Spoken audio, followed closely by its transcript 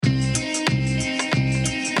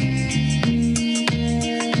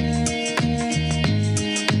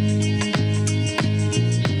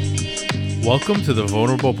Welcome to the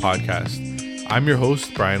Vulnerable Podcast. I'm your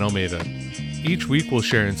host, Brian Almeida. Each week we'll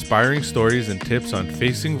share inspiring stories and tips on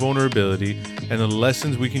facing vulnerability and the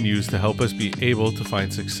lessons we can use to help us be able to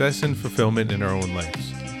find success and fulfillment in our own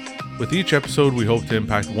lives. With each episode, we hope to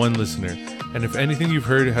impact one listener, and if anything you've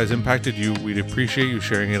heard has impacted you, we'd appreciate you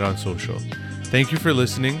sharing it on social. Thank you for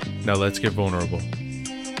listening. Now let's get vulnerable.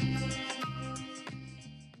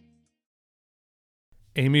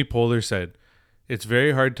 Amy Poehler said, "It's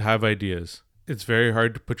very hard to have ideas. It's very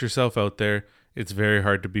hard to put yourself out there. It's very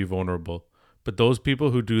hard to be vulnerable. But those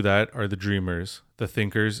people who do that are the dreamers, the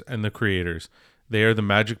thinkers, and the creators. They are the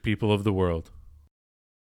magic people of the world."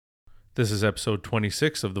 This is episode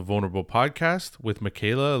 26 of the Vulnerable Podcast with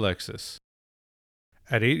Michaela Alexis.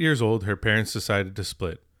 At 8 years old, her parents decided to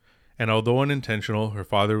split, and although unintentional, her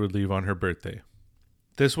father would leave on her birthday.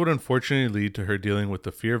 This would unfortunately lead to her dealing with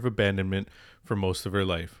the fear of abandonment for most of her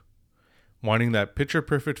life. Wanting that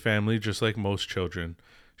picture-perfect family just like most children,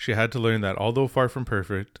 she had to learn that although far from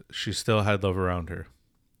perfect, she still had love around her.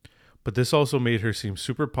 But this also made her seem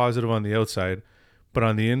super positive on the outside, but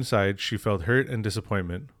on the inside, she felt hurt and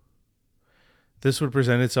disappointment. This would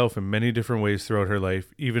present itself in many different ways throughout her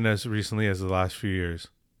life, even as recently as the last few years.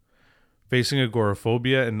 Facing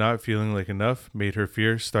agoraphobia and not feeling like enough made her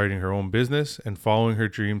fear starting her own business and following her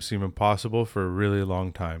dreams seem impossible for a really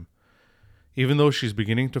long time. Even though she's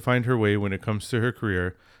beginning to find her way when it comes to her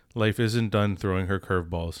career, life isn't done throwing her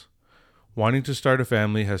curveballs. Wanting to start a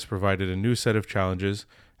family has provided a new set of challenges,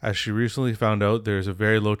 as she recently found out there is a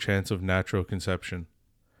very low chance of natural conception.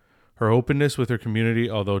 Her openness with her community,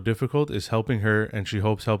 although difficult, is helping her, and she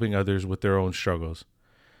hopes helping others with their own struggles.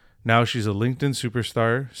 Now she's a LinkedIn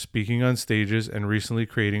superstar, speaking on stages, and recently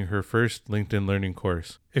creating her first LinkedIn Learning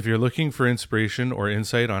course. If you're looking for inspiration or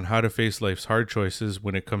insight on how to face life's hard choices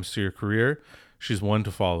when it comes to your career, she's one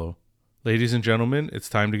to follow. Ladies and gentlemen, it's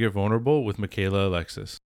time to get vulnerable with Michaela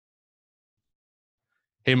Alexis.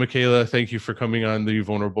 Hey, Michaela, thank you for coming on the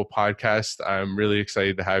Vulnerable Podcast. I'm really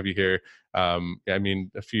excited to have you here. A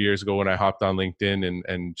few years ago when I hopped on LinkedIn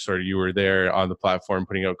and sort of you were there on the platform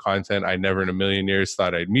putting out content, I never in a million years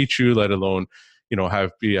thought I'd meet you, let alone,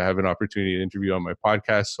 have an opportunity to interview on my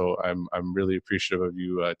podcast. So I'm really appreciative of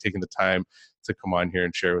you taking the time to come on here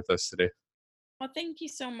and share with us today. Well, thank you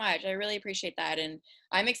so much. I really appreciate that. And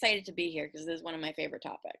I'm excited to be here because this is one of my favorite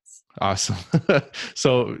topics. Awesome.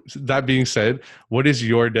 So that being said, what is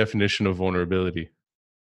your definition of vulnerability?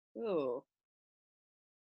 Ooh.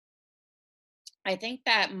 I think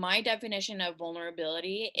that my definition of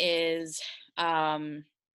vulnerability is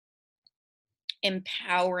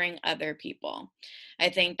empowering other people. I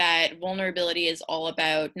think that vulnerability is all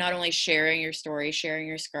about not only sharing your story, sharing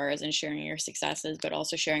your scars and sharing your successes, but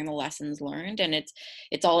also sharing the lessons learned. And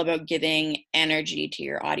it's all about giving energy to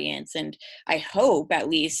your audience. And I hope, at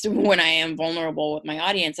least when I am vulnerable with my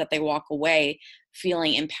audience, that they walk away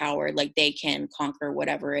feeling empowered, like they can conquer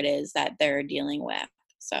whatever it is that they're dealing with.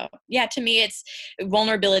 So yeah, to me, it's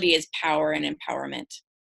vulnerability is power and empowerment.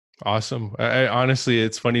 Awesome. I honestly,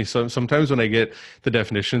 it's funny. So sometimes when I get the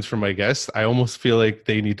definitions from my guests, I almost feel like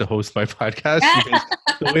they need to host my podcast because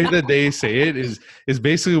the way that they say it is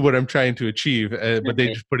basically what I'm trying to achieve, but they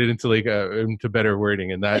just put it into into better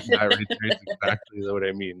wording, and that right there is exactly what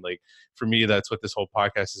I mean. Like for me, that's what this whole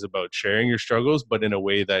podcast is about: sharing your struggles, but in a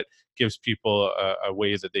way that gives people a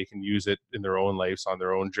way that they can use it in their own lives, on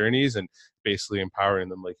their own journeys, and basically empowering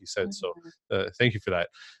them, like you said. So thank you for that.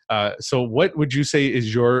 So what would you say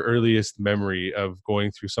is your earliest memory of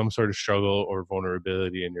going through some sort of struggle or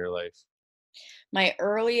vulnerability in your life? My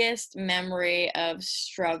earliest memory of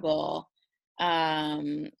struggle,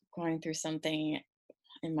 going through something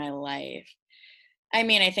in my life. I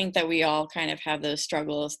mean, I think that we all kind of have those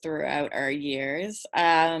struggles throughout our years.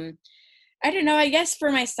 I don't know. I guess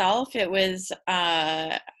for myself, it was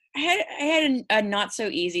I had a not so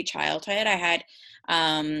easy childhood. I had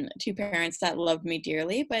two parents that loved me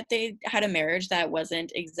dearly, but they had a marriage that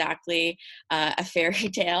wasn't exactly a fairy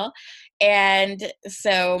tale. And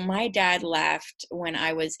so my dad left when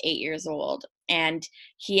I was 8 years old, and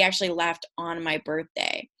he actually left on my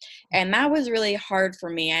birthday. And that was really hard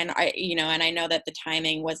for me. And and I know that the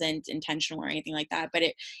timing wasn't intentional or anything like that, but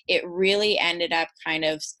it really ended up kind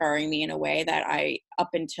of scarring me in a way that up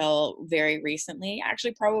until very recently,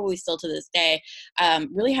 actually probably still to this day,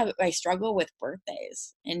 I struggle with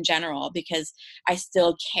birthdays in general because I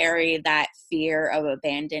still carry that fear of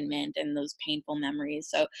abandonment and those painful memories.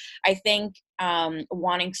 So I think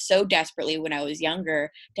wanting so desperately when I was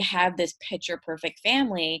younger to have this picture perfect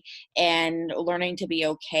family and learning to be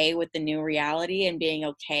okay with the new reality and being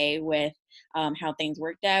okay with how things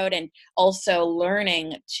worked out, and also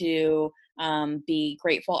learning to be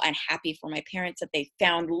grateful and happy for my parents that they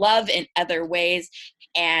found love in other ways,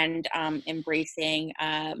 and embracing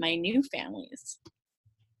my new families.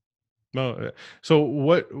 No, so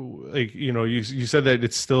what, like, you said that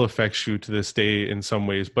it still affects you to this day in some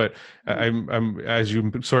ways, but I'm as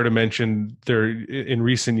you sort of mentioned there in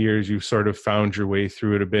recent years, you've sort of found your way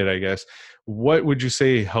through it a bit, I guess. What would you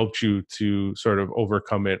say helped you to sort of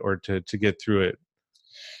overcome it or to get through it?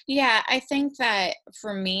 Yeah, I think that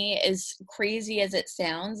for me, as crazy as it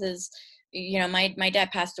sounds, is my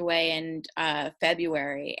dad passed away in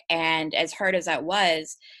February, and as hard as that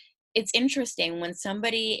was, it's interesting when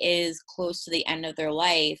somebody is close to the end of their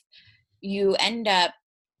life, you end up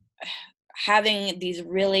having these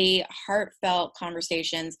really heartfelt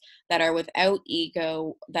conversations that are without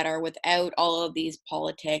ego, that are without all of these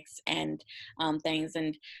politics and things.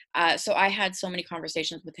 And so I had so many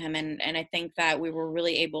conversations with him, and I think that we were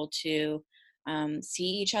really able to see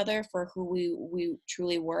each other for who we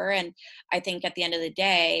truly were. And I think at the end of the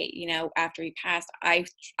day, after he passed, I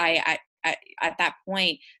at that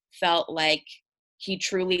point felt like he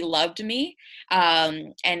truly loved me.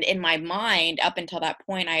 And in my mind, up until that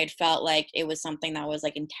point, I had felt like it was something that was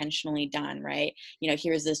like intentionally done, right?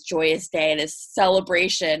 Here's this joyous day, this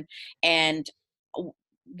celebration, and w-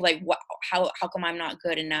 like, what, how come I'm not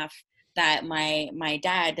good enough that my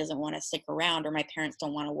dad doesn't want to stick around, or my parents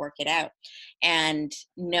don't want to work it out? And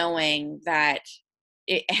knowing that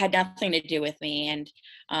it had nothing to do with me, and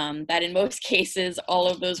that in most cases all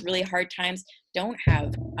of those really hard times don't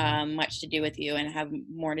have much to do with you, and have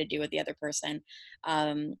more to do with the other person.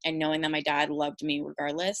 And knowing that my dad loved me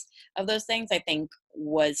regardless of those things, I think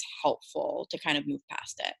was helpful to kind of move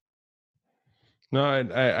past it. No,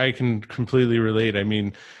 I can completely relate. I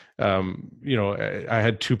mean, I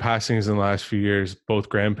had two passings in the last few years, both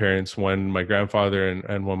grandparents, one my grandfather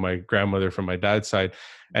and one my grandmother from my dad's side.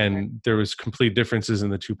 Right. And there was complete differences in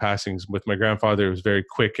the two passings. With my grandfather, it was very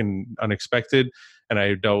quick and unexpected. And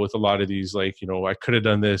I dealt with a lot of these, like, I could have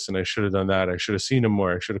done this and I should have done that. I should have seen him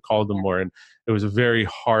more. I should have called him Yeah. more. And it was a very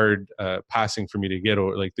hard passing for me to get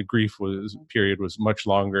over. Like the grief was period was much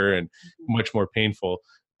longer and Mhm. much more painful.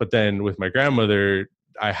 But then with my grandmother,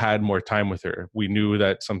 I had more time with her. We knew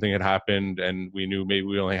that something had happened and we knew maybe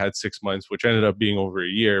we only had 6 months, which ended up being over a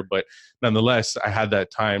year. But nonetheless, I had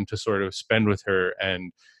that time to sort of spend with her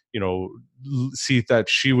and, see that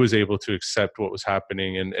she was able to accept what was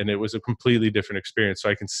happening. And it was a completely different experience. So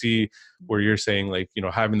I can see where you're saying, like,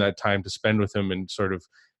 having that time to spend with him and sort of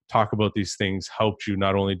talk about these things helped you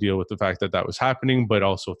not only deal with the fact that that was happening, but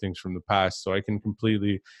also things from the past. So I can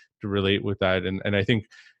completely relate with that. And I think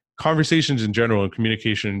conversations in general and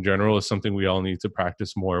communication in general is something we all need to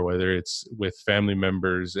practice more, whether it's with family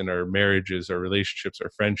members, in our marriages, our relationships,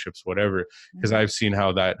 our friendships, whatever, because Mhm. I've seen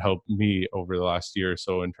how that helped me over the last year or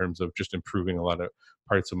so in terms of just improving a lot of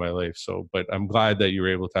parts of my life. So, but I'm glad that you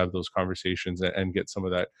were able to have those conversations and get some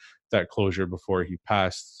of that closure before he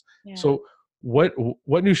passed. Yeah. So what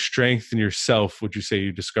new strength in yourself would you say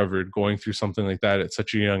you discovered going through something like that at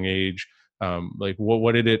such a young age? Like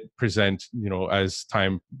what did it present, as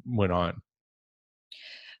time went on?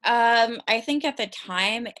 I think at the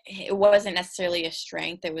time it wasn't necessarily a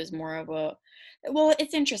strength. It was more of a, well,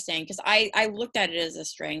 it's interesting because I looked at it as a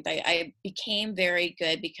strength. I became very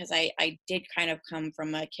good because I did kind of come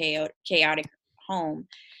from a chaotic home,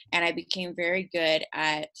 and I became very good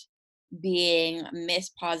at being Miss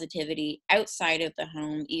Positivity outside of the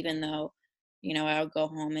home, even though, I would go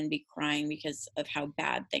home and be crying because of how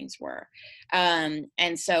bad things were. And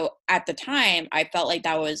so at the time, I felt like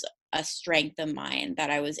that was a strength of mine, that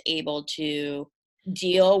I was able to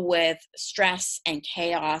deal with stress and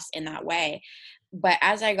chaos in that way. But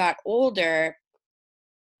as I got older,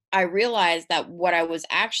 I realized that what I was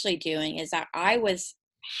actually doing is that I was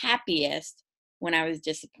happiest when I was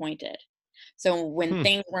disappointed. So when Hmm.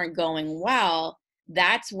 things weren't going well,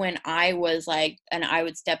 that's when I was like, and I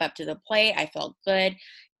would step up to the plate. I felt good.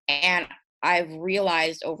 And I've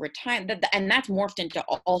realized over time that, and that's morphed into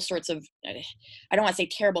all sorts of, I don't want to say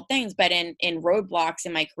terrible things, but in roadblocks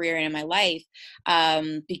in my career and in my life,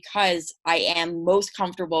 because I am most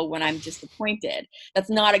comfortable when I'm disappointed. That's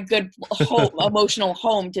not a good home, emotional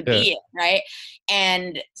home to Yeah. be in, right?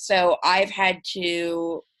 And so I've had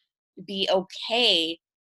to be okay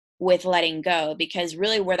with letting go, because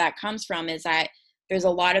really where that comes from is that there's a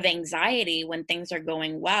lot of anxiety when things are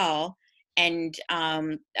going well. And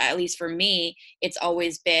at least for me, it's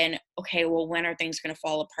always been, okay, well, when are things going to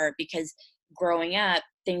fall apart? Because growing up,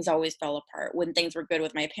 things always fell apart. When things were good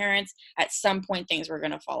with my parents, at some point things were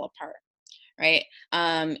going to fall apart, right?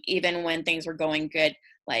 Even when things were going good,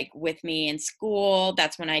 like with me in school.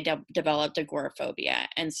 That's when I developed agoraphobia.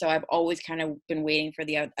 And so I've always kind of been waiting for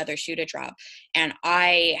the other shoe to drop. And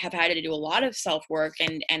I have had to do a lot of self work,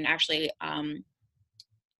 and actually,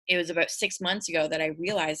 it was about 6 months ago that I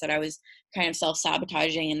realized that I was kind of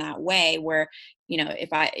self-sabotaging in that way where,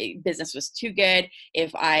 if business was too good,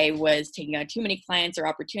 if I was taking on too many clients or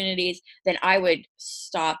opportunities, then I would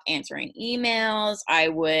stop answering emails. I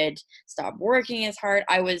would stop working as hard.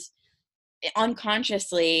 I was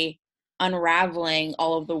unconsciously unraveling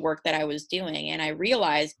all of the work that I was doing. And I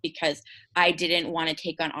realized because I didn't want to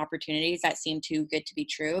take on opportunities that seemed too good to be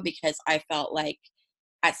true, because I felt like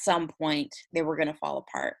at some point they were going to fall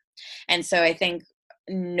apart. And so I think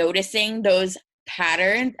noticing those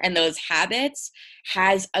patterns and those habits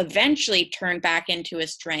has eventually turned back into a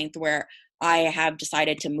strength where I have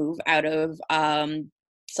decided to move out of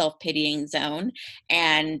self-pitying zone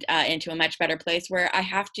and into a much better place where I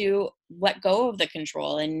have to let go of the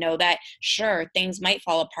control and know that sure, things might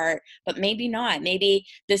fall apart, but maybe not. Maybe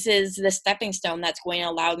this is the stepping stone that's going to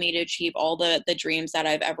allow me to achieve all the dreams that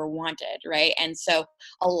I've ever wanted, right? And so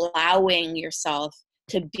allowing yourself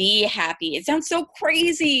to be happy. It sounds so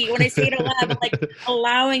crazy when I say it aloud, but like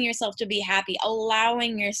allowing yourself to be happy,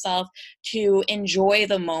 allowing yourself to enjoy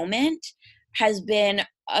the moment has been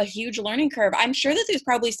a huge learning curve. I'm sure that there's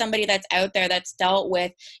probably somebody that's out there that's dealt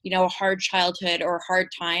with, a hard childhood or hard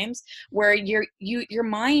times where your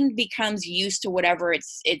mind becomes used to whatever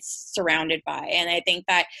it's surrounded by. And I think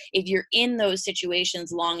that if you're in those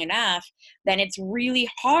situations long enough, then it's really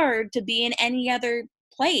hard to be in any other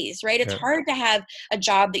place, right? It's Yeah. hard to have a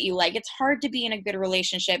job that you like. It's hard to be in a good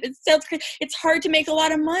relationship. It's hard to make a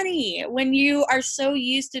lot of money when you are so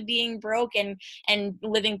used to being broke and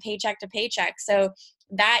living paycheck to paycheck. So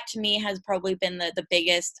that to me has probably been the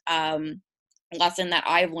biggest lesson that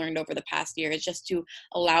I've learned over the past year, is just to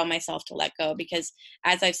allow myself to let go. Because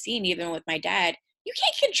as I've seen, even with my dad, you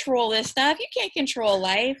can't control this stuff. You can't control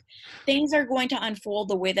life. Things are going to unfold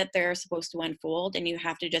the way that they're supposed to unfold, and you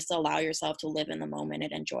have to just allow yourself to live in the moment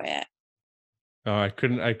and enjoy it. I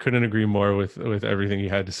couldn't agree more with everything you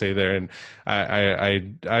had to say there. And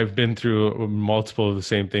I've been through multiple of the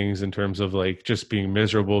same things in terms of like just being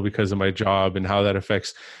miserable because of my job and how that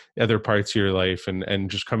affects other parts of your life, and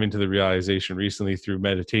just coming to the realization recently through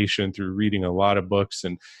meditation, through reading a lot of books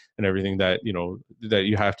and everything, that that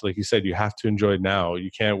you have to, like you said, you have to enjoy now.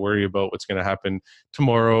 You can't worry about what's going to happen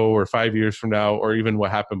tomorrow or 5 years from now or even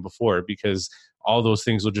what happened before, because all those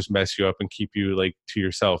things will just mess you up and keep you like to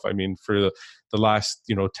yourself. I mean, for the last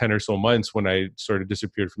 10 or so months when I sort of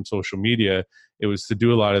disappeared from social media, it was to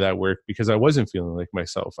do a lot of that work because I wasn't feeling like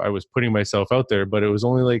myself. I was putting myself out there, but it was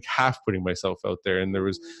only like half putting myself out there, and there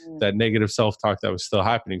was Mm. that negative self-talk that was still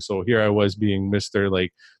happening. So here I was being Mr.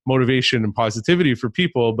 like motivation and positivity for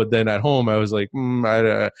people, but then at home I was like,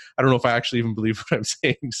 I don't know if I actually even believe what I'm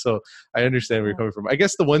saying. So I understand where you're coming from. I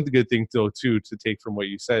guess the one good thing though too to take from what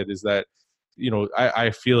you said is that I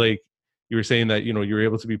feel like you were saying that you're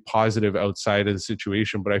able to be positive outside of the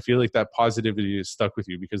situation, but I feel like that positivity is stuck with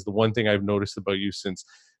you, because the one thing I've noticed about you since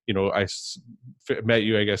met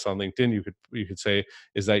you, I guess, on LinkedIn, you could say,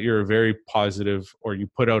 is that you're a very positive, or you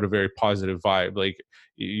put out a very positive vibe. Like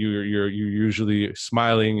you're usually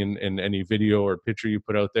smiling in any video or picture you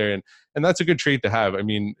put out there, and that's a good trait to have. I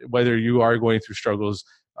mean, whether you are going through struggles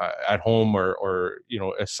at home or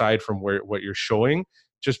aside from what you're showing,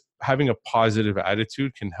 just having a positive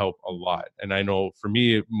attitude can help a lot. And I know for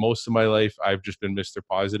me, most of my life, I've just been Mr.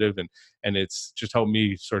 Positive, and it's just helped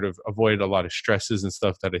me sort of avoid a lot of stresses and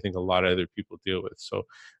stuff that I think a lot of other people deal with. So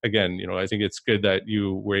again, I think it's good that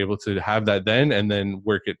you were able to have that then and then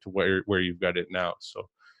work it to where you've got it now. So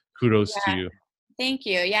kudos to Yeah. you. Thank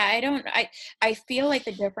you. Yeah, I feel like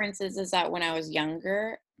the difference is that when I was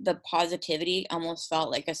younger, the positivity almost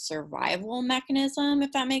felt like a survival mechanism,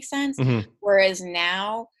 if that makes sense. Hmm. Whereas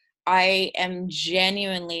now I am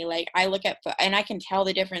genuinely like, I look at and I can tell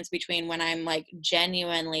the difference between when I'm like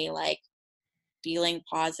genuinely like feeling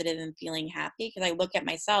positive and feeling happy, because I look at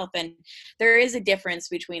myself and there is a difference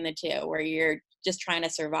between the two, where you're just trying to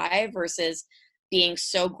survive versus being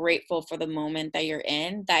so grateful for the moment that you're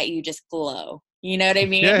in that you just glow. You know what I Yeah,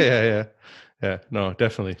 mean? yeah, yeah. Yeah, no,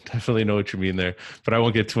 definitely know what you mean there. But I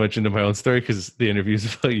won't get too much into my own story because the interview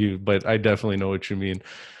is about you, but I definitely know what you mean.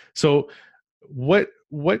 So what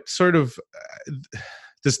sort of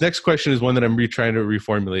this next question is one that I'm trying to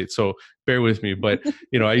reformulate, so bear with me. But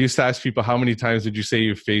I used to ask people, how many times did you say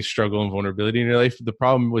you faced struggle and vulnerability in your life? The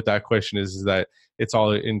problem with that question is that it's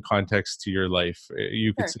all in context to your life.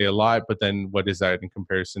 You could Sure. say a lot, but then what is that in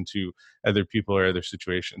comparison to other people or other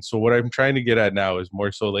situations? So what I'm trying to get at now is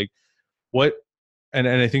more so like, what and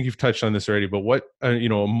I think you've touched on this already, but what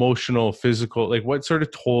emotional, physical, like what sort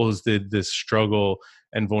of tolls did this struggle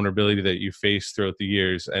and vulnerability that you faced throughout the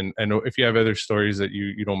years? And I know if you have other stories that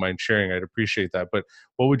you don't mind sharing, I'd appreciate that. But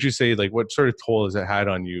what would you say, like what sort of toll has it had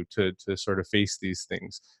on you to sort of face these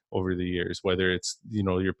things over the years, whether it's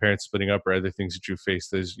your parents splitting up or other things that you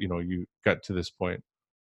faced as you got to this point?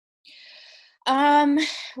 Um,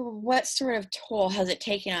 what sort of toll has it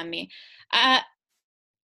taken on me? Uh,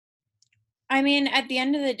 I mean, at the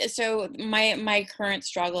end of the so my current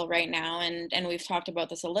struggle right now, and we've talked about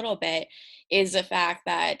this a little bit, is the fact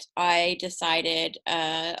that I decided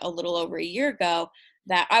a little over a year ago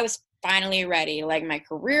that I was finally ready. Like my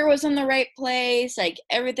career was in the right place, like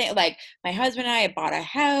everything. Like my husband and I had bought a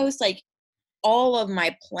house, like all of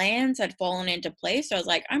my plans had fallen into place. So I was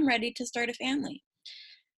like, I'm ready to start a family.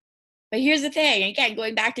 But here's the thing, again,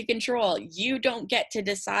 going back to control, you don't get to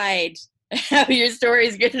decide how your story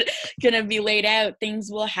is gonna be laid out. Things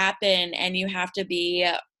will happen, and you have to be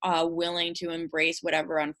willing to embrace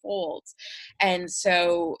whatever unfolds. And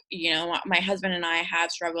so, my husband and I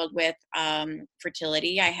have struggled with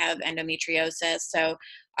fertility. I have endometriosis, so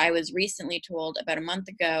I was recently told about a month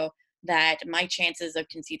ago that my chances of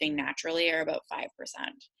conceiving naturally are about 5%.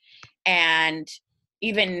 And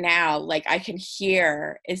even now, like I can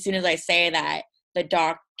hear as soon as I say that, the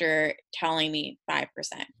doctor telling me 5%,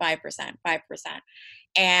 5%, 5%.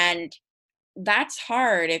 And that's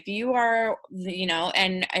hard if you are,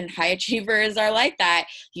 and high achievers are like that.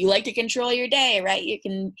 You like to control your day, right? You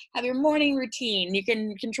can have your morning routine, you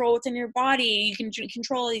can control what's in your body, you can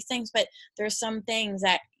control these things, but there's some things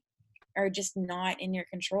that are just not in your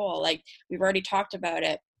control. Like we've already talked about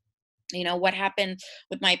it, what happened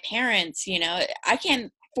with my parents. I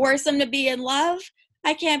can't force them to be in love.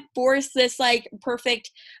 I can't force this like perfect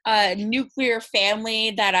nuclear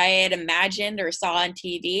family that I had imagined or saw on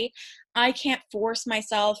TV. I can't force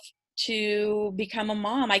myself to become a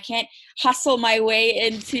mom. I can't hustle my way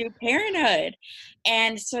into parenthood.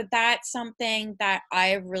 And so that's something that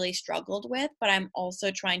I've really struggled with, but I'm also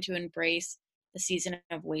trying to embrace the season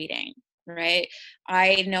of waiting, right?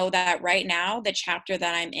 I know that right now the chapter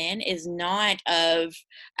that I'm in is not of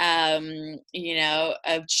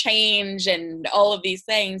change and all of these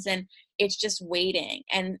things, and it's just waiting.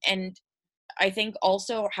 And I think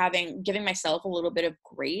also giving myself a little bit of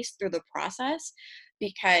grace through the process,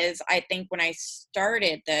 because I think when I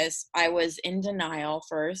started this, I was in denial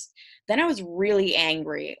first. Then I was really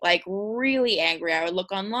angry, like really angry. I would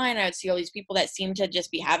look online, I would see all these people that seem to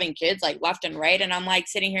just be having kids like left and right. And I'm like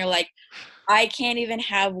sitting here like, I can't even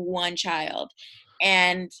have one child.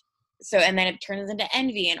 And and then it turns into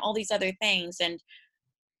envy and all these other things. And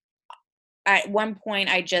at one point,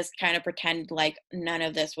 I just kind of pretend like none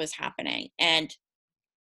of this was happening. And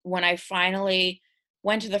when I finally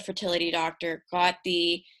went to the fertility doctor, got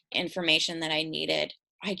the information that I needed,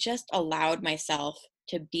 I just allowed myself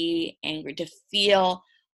to be angry, to feel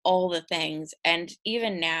all the things. And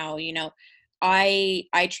even now, I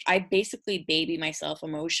basically baby myself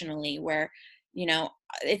emotionally, where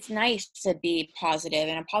it's nice to be positive,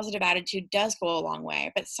 and a positive attitude does go a long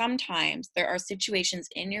way. But sometimes there are situations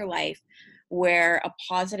in your life where a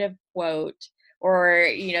positive quote, or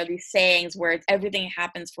these sayings where everything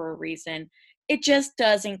happens for a reason, it just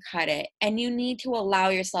doesn't cut it. And you need to allow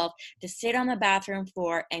yourself to sit on the bathroom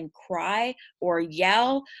floor and cry or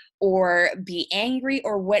yell or be angry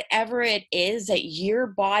or whatever it is that your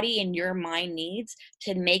body and your mind needs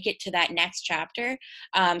to make it to that next chapter.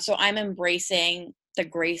 So I'm embracing the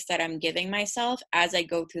grace that I'm giving myself as I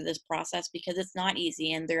go through this process, because it's not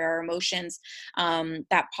easy, and there are emotions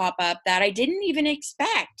that pop up that I didn't even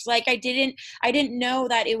expect. Like I didn't know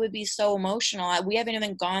that it would be so emotional. We haven't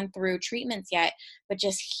even gone through treatments yet, but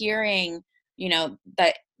just hearing,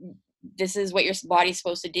 that this is what your body's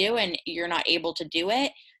supposed to do and you're not able to do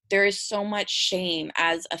it. There is so much shame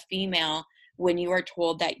as a female when you are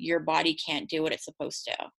told that your body can't do what it's supposed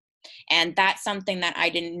to. And that's something that I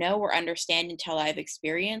didn't know or understand until I've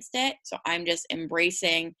experienced it. So I'm just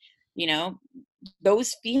embracing, you know,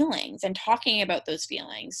 those feelings and talking about those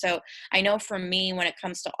feelings. So I know for me, when it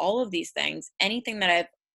comes to all of these things, anything that I've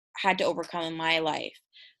had to overcome in my life,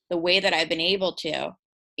 the way that I've been able to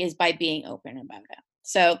is by being open about it.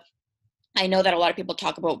 So I know that a lot of people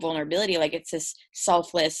talk about vulnerability like it's this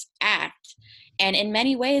selfless act. And in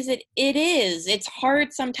many ways, it is. It's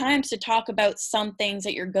hard sometimes to talk about some things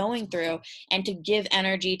that you're going through and to give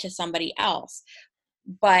energy to somebody else.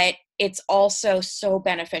 But it's also so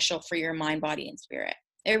beneficial for your mind, body, and spirit.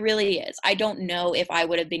 It really is. I don't know if I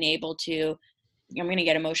would have been able to, I'm going to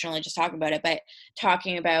get emotional and just talk about it, but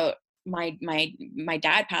talking about my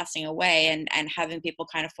dad passing away, and having people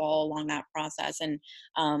kind of follow along that process, and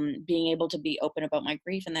being able to be open about my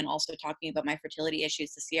grief, and then also talking about my fertility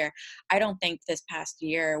issues this year. I don't think this past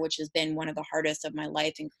year, which has been one of the hardest of my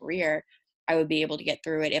life and career, I would be able to get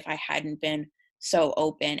through it if I hadn't been so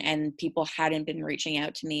open and people hadn't been reaching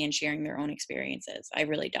out to me and sharing their own experiences. I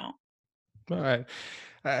really don't. I,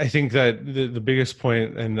 I think that the biggest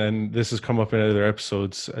point, and then this has come up in other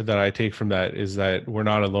episodes that I take from that, is that we're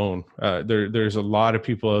not alone. There's a lot of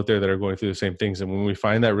people out there that are going through the same things. And when we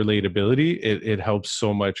find that relatability, it helps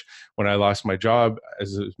so much. When I lost my job,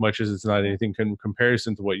 as much as it's not anything in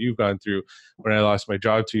comparison to what you've gone through, when I lost my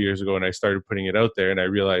job 2 years ago and I started putting it out there and I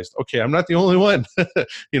realized, okay, I'm not the only one,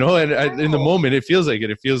 in the Oh. moment, it feels like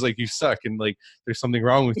it. It feels like you suck and like there's something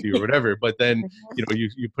wrong with you or whatever. But then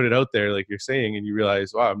you put it out there like you're saying, and you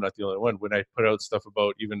realize, wow, I'm not the only one. When I put out stuff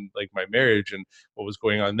about even like my marriage and what was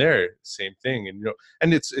going on there, same thing. And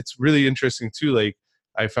and it's really interesting too. Like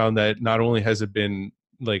I found that not only has it been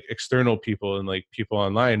like external people and like people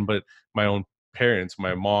online, but my own parents,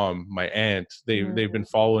 my mom, my aunt, they've been Mhm.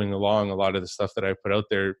 following along a lot of the stuff that I put out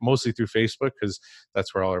there, mostly through Facebook, because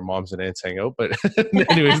that's where all our moms and aunts hang out. But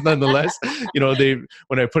anyways, nonetheless, they,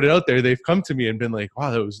 when I put it out there, they've come to me and been like,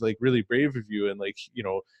 wow, that was like really brave of you, and like,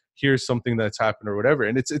 here's something that's happened or whatever.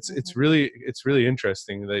 And it's really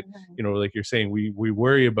interesting that, Mhm. like you're saying, we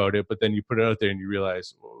worry about it, but then you put it out there and you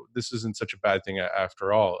realize, well, this isn't such a bad thing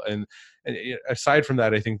after all. And aside from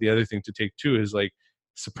that, I think the other thing to take too is like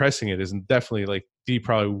suppressing it is definitely like the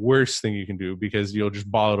probably worst thing you can do, because you'll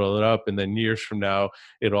just bottle it up and then years from now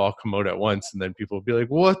it'll all come out at once and then people will be like,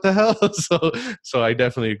 what the hell? So I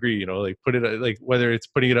definitely agree, like put it, like whether it's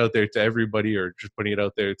putting it out there to everybody or just putting it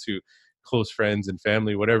out there to close friends and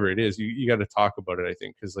family, whatever it is, you got to talk about it, I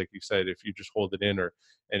think, because like you said, if you just hold it in, or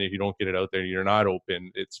and if you don't get it out there, you're not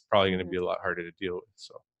open, it's probably going to Mhm. be a lot harder to deal with.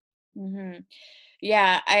 So Mhm.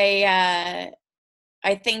 Yeah,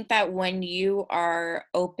 I think that when you are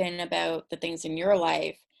open about the things in your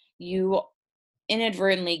life, you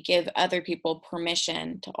inadvertently give other people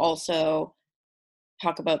permission to also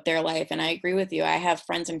talk about their life. And I agree with you. I have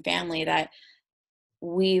friends and family that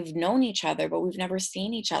we've known each other, but we've never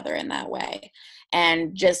seen each other in that way.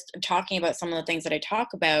 And just talking about some of the things that I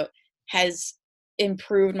talk about has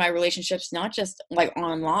improved my relationships, not just like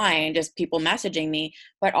online, just people messaging me,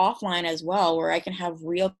 but offline as well, where I can have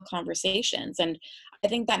real conversations. And I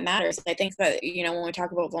think that matters. I think that, when we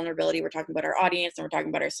talk about vulnerability, we're talking about our audience and we're talking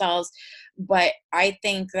about ourselves. But I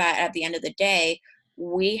think that at the end of the day,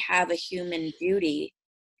 we have a human duty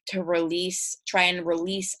to try and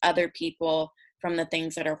release other people from the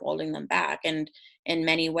things that are holding them back. And in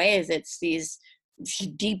many ways, it's these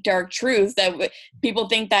deep, dark truths that people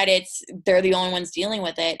think that they're the only ones dealing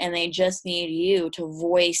with it, and they just need you to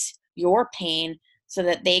voice your pain so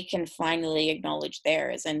that they can finally acknowledge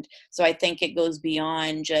theirs. And so I think it goes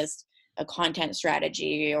beyond just a content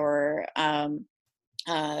strategy or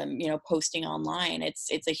posting online.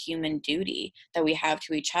 It's a human duty that we have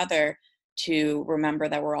to each other to remember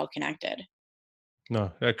that we're all connected.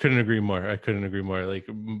 no, I couldn't agree more. Like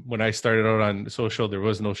when I started out on social, there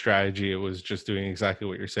was no strategy. It was just doing exactly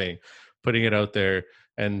what you're saying, putting it out there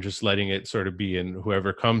and just letting it sort of be. And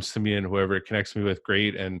whoever comes to me and whoever it connects me with,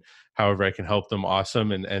 great. And however I can help them,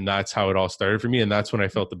 awesome. And that's how it all started for me. And that's when I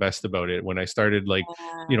felt the best about it. When I started like,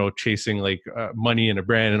 Yeah. chasing like money and a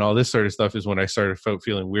brand and all this sort of stuff is when I started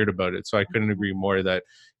feeling weird about it. So I couldn't agree more that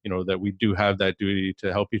that we do have that duty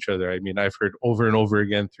to help each other. I mean, I've heard over and over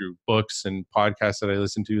again through books and podcasts that I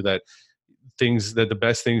listen to that the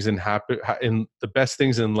best things in the best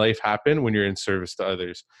things in life happen when you're in service to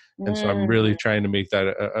others. And so I'm really Mm. trying to make that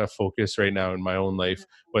a focus right now in my own life,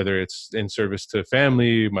 whether it's in service to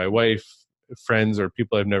family, my wife, friends, or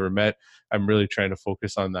people I've never met. I'm really trying to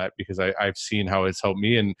focus on that because I've seen how it's helped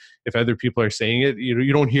me. And if other people are saying it,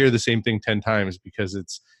 you don't hear the same thing 10 times because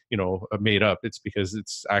it's made up. It's because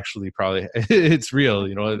it's actually probably it's real.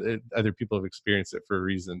 Other people have experienced it for a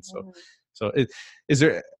reason. So is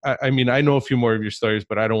there, I mean, I know a few more of your stories,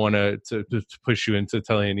 but I don't want to push you into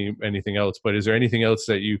telling anything else, but is there anything else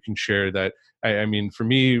that you can share that I mean, for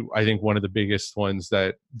me, I think one of the biggest ones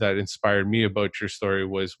that inspired me about your story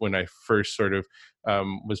was when I first sort of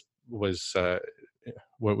was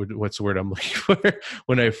what's the word I'm looking for,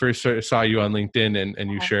 when I first saw you on LinkedIn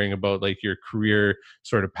and you sharing about like your career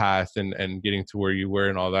sort of path and getting to where you were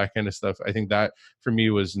and all that kind of stuff. I think that for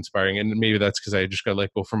me was inspiring, and maybe that's because I just got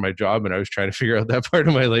let go from my job and I was trying to figure out that part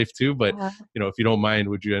of my life too. But Uh-huh. if you don't mind,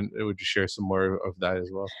 would you share some more of that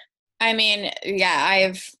as well? I mean,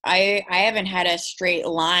 yeah, I haven't had a straight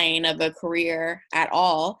line of a career at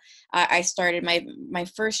all. I started my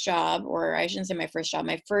first job, or I shouldn't say my first job,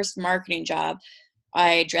 my first marketing job.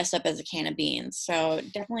 I dressed up as a can of beans, so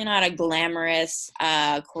definitely not a glamorous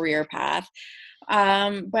career path.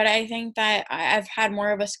 But I think that I've had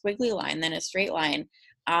more of a squiggly line than a straight line.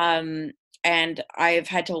 Um, and I've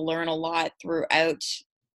had to learn a lot throughout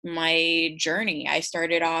my journey. I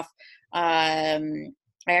started off,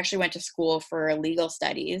 I actually went to school for legal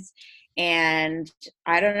studies. And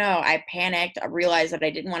I don't know, I panicked. I realized that I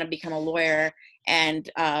didn't want to become a lawyer. And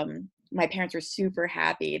my parents were super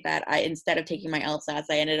happy that instead of taking my LSATs,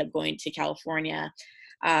 I ended up going to California.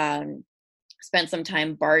 Um, Spent some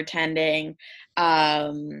time bartending,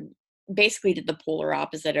 um, basically did the polar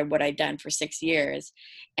opposite of what I'd done for 6 years,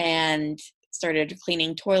 and started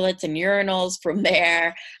cleaning toilets and urinals from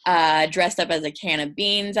there, dressed up as a can of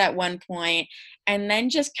beans at one point, and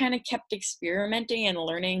then just kind of kept experimenting and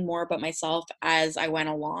learning more about myself as I went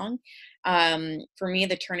along. For me,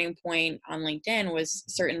 the turning point on LinkedIn was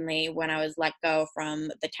certainly when I was let go from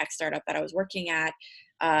the tech startup that I was working at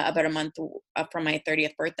about a month from my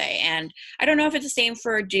 30th birthday. And I don't know if it's the same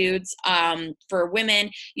for dudes. For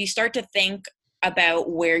women, you start to think about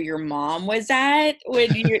where your mom was at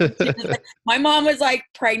when you my mom was like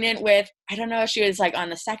pregnant with, I don't know if she was like on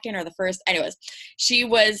the second or the first. Anyways, she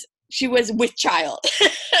was with child.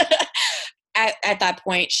 At that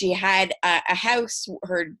point, she had a house.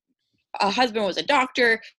 Her husband was a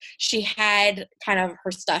doctor. She had kind of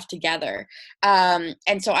her stuff together. And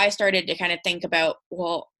so I started to kind of think about,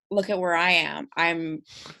 well, look at where I am.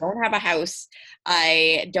 Don't have a house.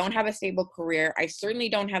 I don't have a stable career. I certainly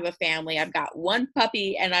don't have a family. I've got one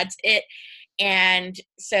puppy and that's it. And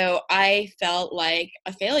so I felt like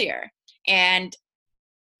a failure. And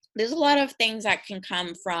there's a lot of things that can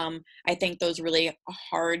come from, I think, those really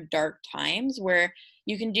hard, dark times where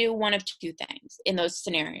you can do one of two things in those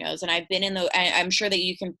scenarios. And I've been in those, I'm sure that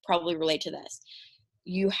you can probably relate to this.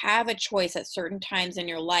 You have a choice at certain times in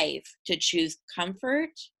your life to choose comfort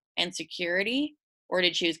and security, or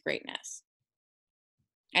to choose greatness.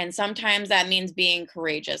 And sometimes that means being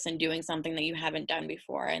courageous and doing something that you haven't done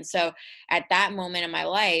before. And so at that moment in my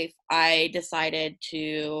life, I decided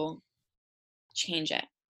to change it.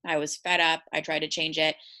 I was fed up. I tried to change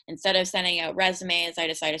it. Instead of sending out resumes, I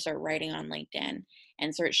decided to start writing on LinkedIn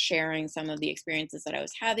and start sharing some of the experiences that I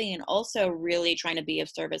was having, and also really trying to be of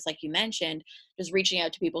service, like you mentioned, just reaching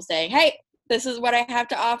out to people saying, hey, this is what I have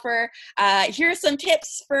to offer. Here's some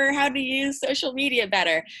tips for how to use social media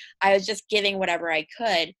better. I was just giving whatever I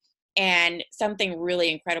could. And something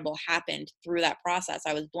really incredible happened through that process.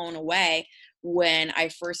 I was blown away when I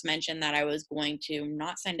first mentioned that I was going to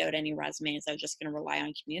not send out any resumes. I was just going to rely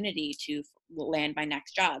on community to land my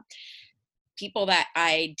next job. People that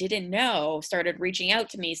I didn't know started reaching out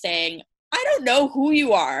to me saying, I don't know who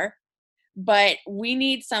you are, but we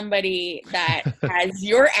need somebody that has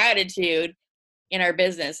your attitude in our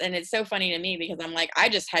business. And it's so funny to me because I'm like, I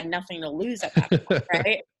just had nothing to lose at that point,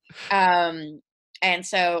 right? And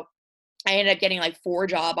so I ended up getting like 4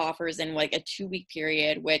 job offers in like a 2-week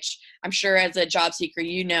period, which I'm sure as a job seeker,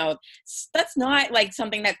 that's not like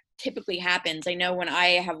something that typically happens. I know when I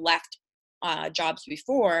have left jobs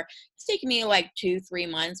before, it's taken me like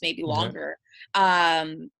 2-3 months, maybe Yeah. longer.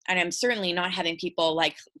 And I'm certainly not having people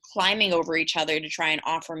like climbing over each other to try and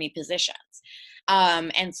offer me positions.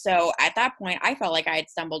 And so at that point, I felt like I had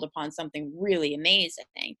stumbled upon something really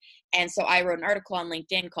amazing. And so I wrote an article on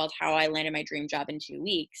LinkedIn called How I Landed My Dream Job in 2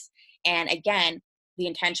 Weeks. And again, the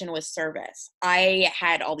intention was service. I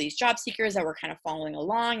had all these job seekers that were kind of following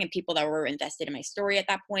along and people that were invested in my story at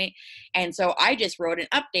that point. And so I just wrote an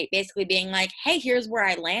update basically being like, hey, here's where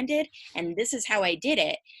I landed and this is how I did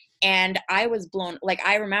it. And I was blown, like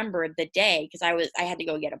I remember the day because I had to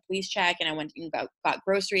go get a police check and I went and got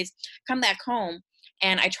groceries, come back home,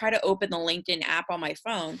 and I try to open the LinkedIn app on my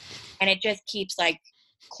phone and it just keeps like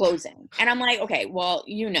closing. And I'm like, okay, well,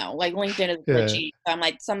 like LinkedIn is Yeah. glitchy. So I'm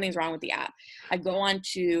like, something's wrong with the app. I go on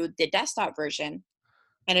to the desktop version.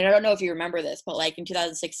 And I don't know if you remember this, but like in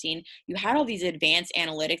 2016, you had all these advanced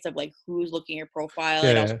analytics of like who's looking at your profile.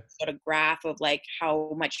 It also Yeah. showed a graph of like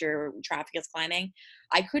how much your traffic is climbing.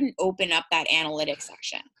 I couldn't open up that analytics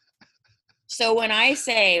section. So when I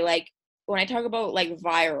talk about like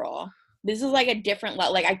viral, this is like a different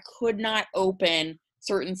level. Like I could not open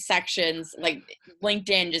certain sections. Like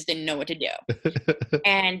LinkedIn just didn't know what to do.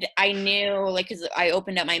 And I knew, like, because I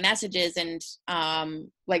opened up my messages and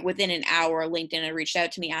like within an hour, LinkedIn had reached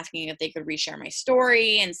out to me asking if they could reshare my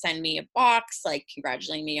story and send me a box, like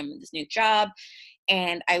congratulating me on this new job.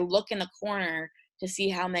 And I look in the corner to see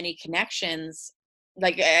how many connections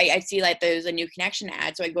like I see like there's a new connection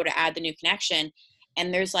ad, so I go to add the new connection,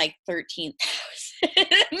 and there's like 13,000.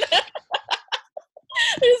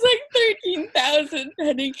 There's like 13,000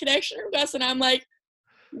 pending connection requests, and I'm like,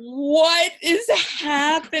 what is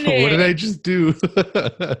What did I happening? just do?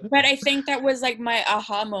 But I think that was like my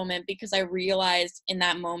aha moment, because I realized in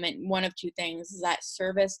that moment one of two things, is that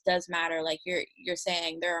service does matter. Like you're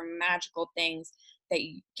saying, there are magical things that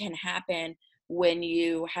can happen when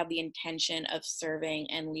you have the intention of serving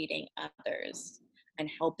and leading others and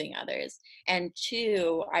helping others. And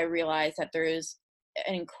two, I realized that there's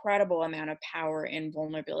an incredible amount of power in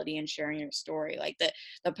vulnerability and sharing your story. Like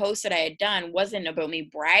the post that I had done wasn't about me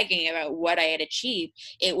bragging about what I had achieved.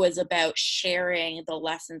 It was about sharing the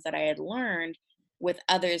lessons that I had learned with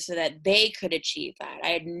others so that they could achieve that.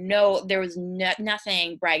 There was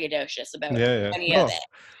nothing braggadocious about Yeah, yeah. any of No, it.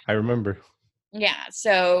 I remember. Yeah.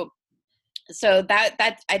 So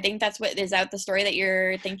that I think that's what is that the story that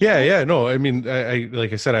you're thinking Yeah, of? yeah. No, I mean, I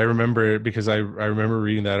like I said, I remember it because I remember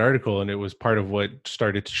reading that article, and it was part of what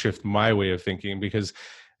started to shift my way of thinking. Because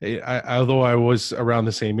although I was around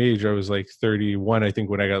the same age, I was like 31, I think,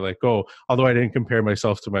 when I got let go. Although I didn't compare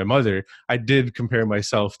myself to my mother, I did compare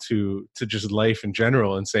myself to just life in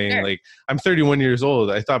general, and saying Sure. like, I'm 31 years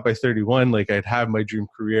old. I thought by 31, like I'd have my dream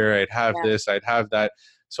career, I'd have Yeah. this, I'd have that.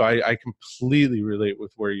 So I completely relate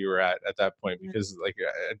with where you were at that point, Mhm. because like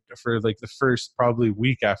for like the first probably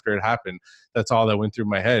week after it happened, that's all that went through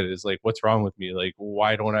my head is like, what's wrong with me? Like,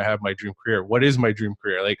 why don't I have my dream career? What is my dream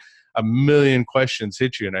career? Like, a million questions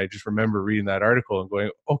hit you. And I just remember reading that article and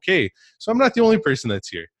going, okay, so I'm not the only person that's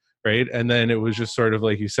here. Right. And then it was just sort of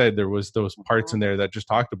like you said, there was those parts in there that just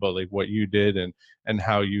talked about like what you did, and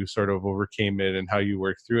how you sort of overcame it and how you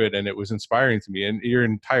worked through it. And it was inspiring to me. And your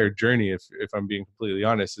entire journey, if I'm being completely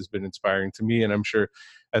honest, has been inspiring to me, and I'm sure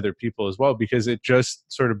other people as well, because it just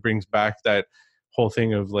sort of brings back that whole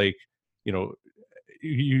thing of like, you know,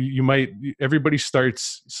 you might, everybody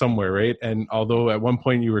starts somewhere, right? And although at one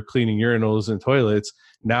point you were cleaning urinals and toilets,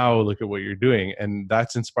 now look at what you're doing. And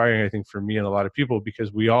that's inspiring, I think, for me and a lot of people,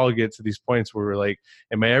 because we all get to these points where we're like,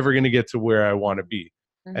 am I ever going to get to where I want to be?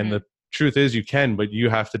 And the Mhm. truth is you can, but you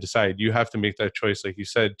have to decide. You have to make that choice, like you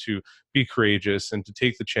said, to be courageous and to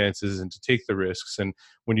take the chances and to take the risks. And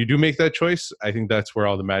when you do make that choice, I think that's where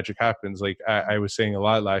all the magic happens. Like I was saying a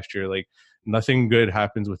lot last year, like nothing good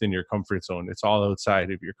happens within your comfort zone. It's all outside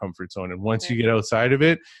of your comfort zone. And once Sure. you get outside of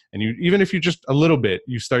it, and you, even if you just a little bit,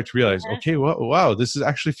 you start to realize, Yeah. okay, well, wow, this is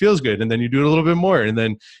actually feels good. And then you do it a little bit more. And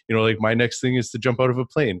then, you know, like my next thing is to jump out of a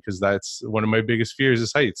plane, because that's one of my biggest fears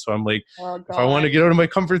is heights. So I'm like, Oh if I want God. to get out of my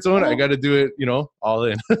comfort zone, I Oh. got to do it, you know, all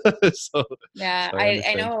in. so, Yeah, so I I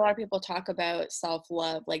understand. know a lot of people talk about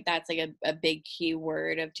self-love, like that's like a big key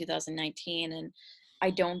word of 2019. And I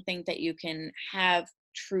don't think that you can have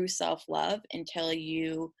true self-love until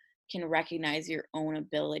you can recognize your own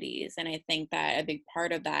abilities. And I think that a big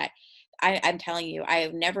part of that, I'm telling you, I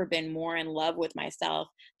have never been more in love with myself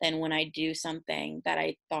than when I do something that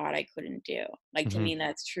I thought I couldn't do. Like to Hmm. me,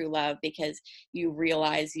 that's true love, because you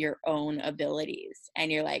realize your own abilities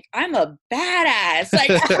and you're like, I'm a badass.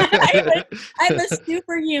 Like I'm a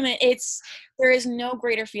superhuman. There is no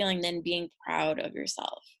greater feeling than being proud of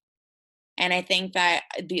yourself. And I think that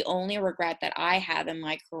the only regret that I have in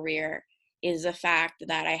my career is the fact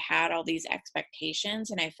that I had all these expectations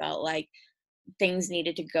and I felt like things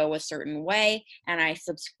needed to go a certain way. And I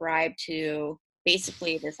subscribe to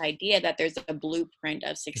basically this idea that there's a blueprint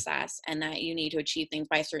of success and that you need to achieve things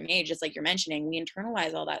by a certain age. Just like you're mentioning, we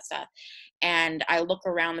internalize all that stuff. And I look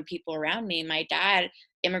around the people around me. My dad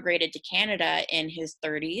immigrated to Canada in his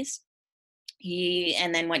 30s. He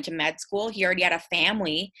and then went to med school. He already had a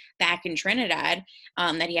family back in Trinidad,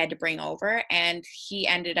 that he had to bring over, and he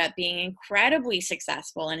ended up being incredibly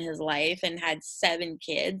successful in his life and had 7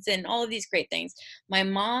 kids and all of these great things. My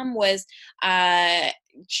mom was, uh,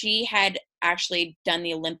 she had actually done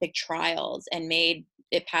the Olympic trials and made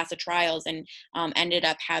it past the trials, and ended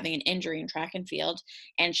up having an injury in track and field,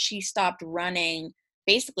 and she stopped running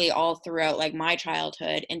basically all throughout like my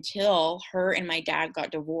childhood until her and my dad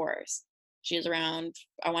got divorced. She was around,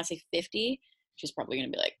 I want to say 50. She's probably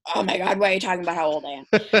going to be like, oh my God, why are you talking about how old I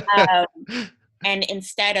am? Um, and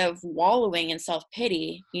instead of wallowing in self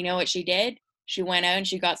pity, you know what she did? She went out and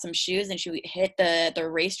she got some shoes and she hit the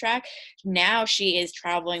racetrack. Now she is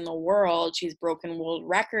traveling the world. She's broken world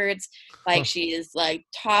records. Like she is like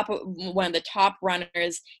one of the top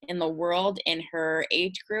runners in the world in her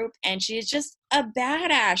age group. And she's just a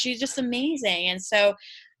badass. She's just amazing. And so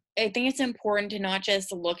I think it's important to not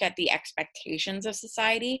just look at the expectations of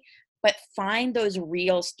society, but find those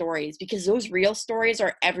real stories, because those real stories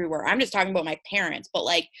are everywhere. I'm just talking about my parents, but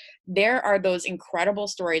like there are those incredible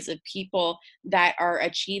stories of people that are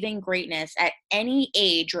achieving greatness at any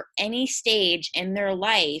age or any stage in their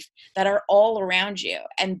life that are all around you.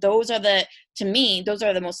 And those are the, to me, those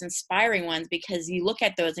are the most inspiring ones, because you look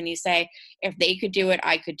at those and you say, if they could do it,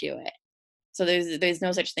 I could do it. So there's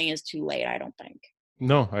no such thing as too late, I don't think.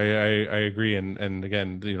 No, I agree, and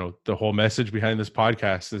again, you know, the whole message behind this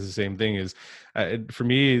podcast is the same thing. Is for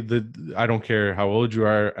me, I don't care how old you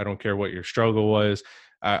are, I don't care what your struggle was.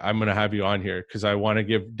 I'm going to have you on here because I want to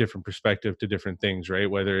give different perspective to different things, right?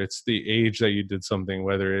 Whether it's the age that you did something,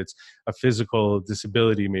 whether it's a physical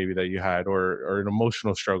disability maybe that you had, or an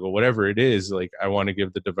emotional struggle, whatever it is. Like I want to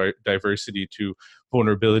give the diversity to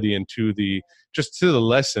vulnerability and to the just to the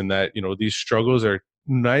lesson that, you know, these struggles are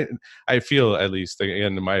not, I feel, at least,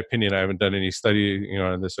 again, in my opinion, I haven't done any study, you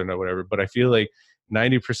know, on this or not, whatever, but I feel like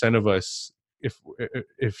 90% of us,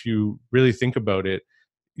 if you really think about it,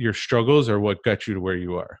 your struggles are what got you to where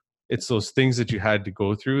you are. It's those things that you had to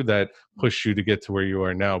go through that push you to get to where you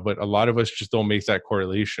are now. But a lot of us just don't make that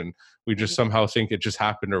correlation. We just Mhm. somehow think it just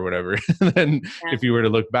happened or whatever. And then Yeah. if you were to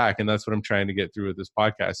look back, and that's what I'm trying to get through with this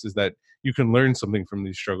podcast, is that you can learn something from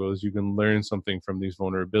these struggles. You can learn something from these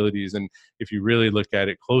vulnerabilities. And if you really look at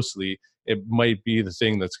it closely, it might be the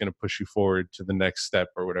thing that's going to push you forward to the next step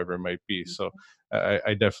or whatever it might be. So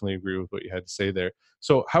I definitely agree with what you had to say there.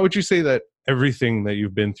 So how would you say that everything that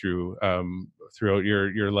you've been through throughout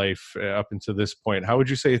your life up until this point, how would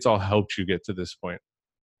you say it's all helped you get to this point?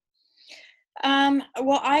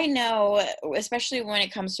 Well, I know, especially when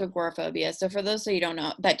it comes to agoraphobia. So for those of you don't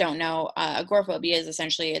know, agoraphobia is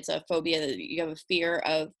essentially, it's a phobia that you have a fear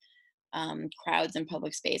of crowds in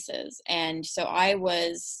public spaces. And so I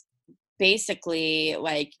was basically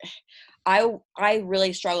like, I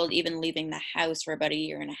really struggled even leaving the house for about a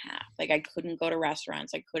year and a half. Like I couldn't go to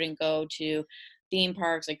restaurants, I couldn't go to theme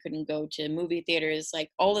parks, I couldn't go to movie theaters,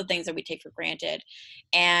 like all the things that we take for granted.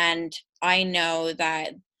 And I know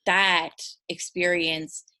that that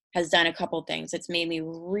experience has done a couple things. It's made me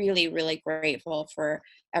really, really grateful for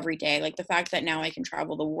every day. Like the fact that now I can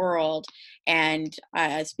travel the world and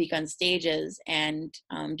speak on stages and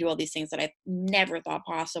do all these things that I never thought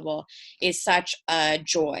possible is such a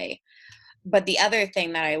joy. But the other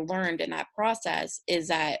thing that I learned in that process is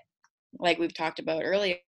that, like we've talked about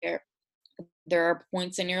earlier, there are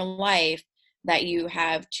points in your life that you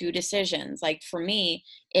have two decisions. Like for me,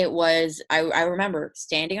 it was, I remember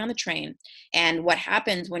standing on the train, and what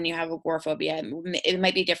happens when you have agoraphobia, it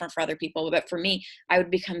might be different for other people, but for me, I would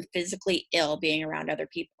become physically ill being around other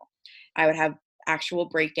people. I would have actual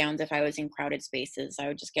breakdowns if I was in crowded spaces. I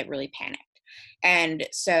would just get really panicked. And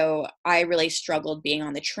so I really struggled being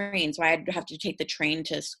on the train. So I'd have to take the train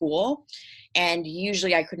to school. And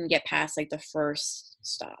usually I couldn't get past like the first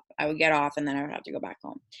stop. I would get off and then I would have to go back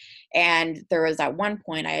home. And there was at one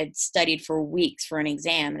point I had studied for weeks for an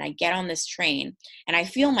exam, and I get on this train and I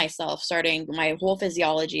feel myself starting, my whole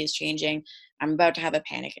physiology is changing. I'm about to have a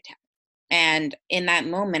panic attack. And in that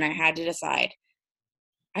moment, I had to decide,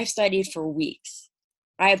 I've studied for weeks.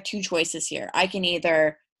 I have two choices here. I can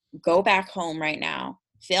either go back home right now,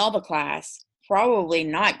 fail the class, probably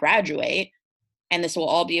not graduate, and this will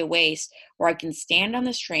all be a waste, or I can stand on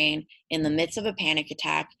this train in the midst of a panic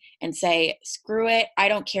attack and say, screw it, I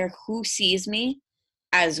don't care who sees me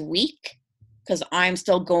as weak, because I'm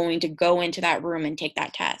still going to go into that room and take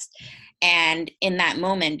that test. And in that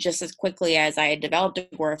moment, just as quickly as I had developed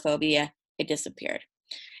agoraphobia, it disappeared.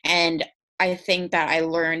 And I think that I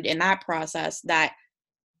learned in that process that,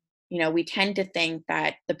 we tend to think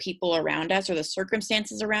that the people around us or the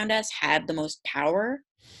circumstances around us have the most power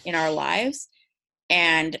in our lives.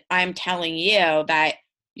 And I'm telling you that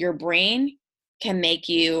your brain can make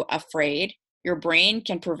you afraid. Your brain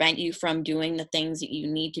can prevent you from doing the things that you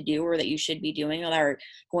need to do or that you should be doing, or that are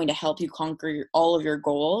going to help you conquer all of your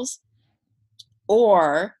goals.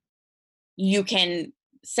 Or you can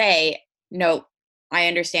say, no, I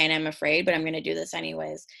understand I'm afraid, but I'm going to do this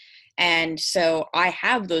anyways. And so I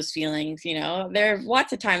have those feelings, there are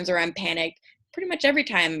lots of times where I'm panicked, pretty much every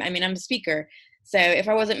time. I mean, I'm a speaker. So if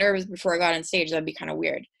I wasn't nervous before I got on stage, that'd be kind of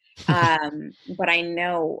weird. But I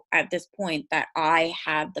know at this point that I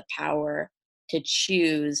have the power to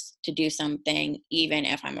choose to do something, even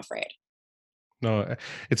if I'm afraid. No,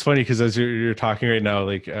 it's funny because as you're talking right now,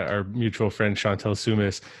 like our mutual friend Chantel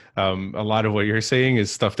Sumis, a lot of what you're saying is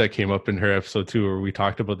stuff that came up in her episode too, where we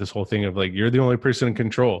talked about this whole thing of like, you're the only person in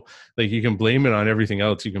control. Like you can blame it on everything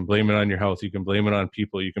else. You can blame it on your health. You can blame it on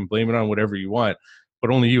people. You can blame it on whatever you want, but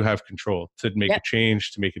only you have control to make a Yep.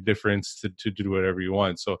 change, to make a difference, to do whatever you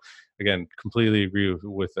want. So again, completely agree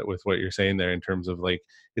with what you're saying there in terms of like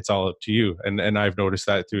it's all up to you. And I've noticed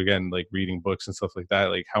that too, again, like reading books and stuff like that,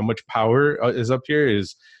 like how much power is up here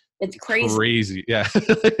is It's crazy. crazy. Yeah.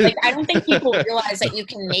 Like, I don't think people realize that you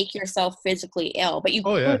can make yourself physically ill, but you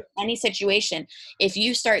Oh could yeah. in any situation. If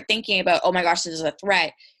you start thinking about, oh my gosh, this is a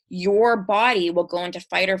threat, your body will go into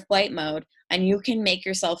fight or flight mode, and you can make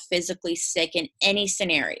yourself physically sick in any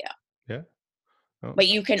scenario. Yeah. Oh. But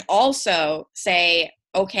you can also say,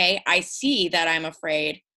 okay, I see that I'm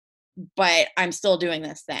afraid, but I'm still doing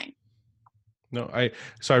this thing. No, I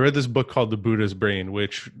read this book called The Buddha's Brain,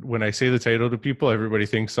 which when I say the title to people, everybody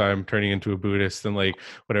thinks I'm turning into a Buddhist and like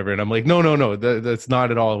whatever. And I'm like, no, no, no, that's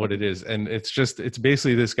not at all what it is. And it's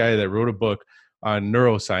basically this guy that wrote a book on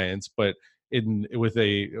neuroscience, but in with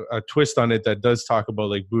a twist on it that does talk about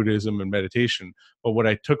like Buddhism and meditation. But what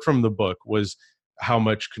I took from the book was how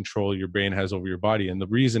much control your brain has over your body. And the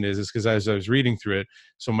reason is because as I was reading through it,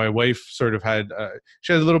 so my wife sort of had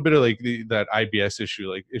she had a little bit of like that IBS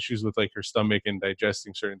issue, like issues with like her stomach and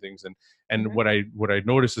digesting certain things. And Mm-hmm. what I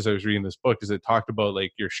noticed as I was reading this book is it talked about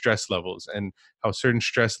like your stress levels and how certain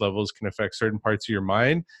stress levels can affect certain parts of your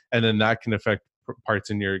mind, and then that can affect parts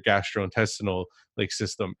in your gastrointestinal like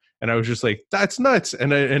system. And I was just like, that's nuts.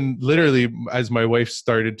 And literally as my wife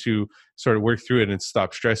started to sort of work through it and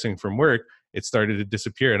stop stressing from work, it started to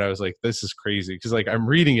disappear. And I was like, this is crazy. Cause like I'm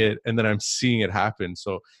reading it and then I'm seeing it happen.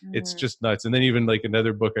 So it's Mm-hmm. just nuts. And then even like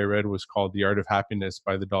another book I read was called The Art of Happiness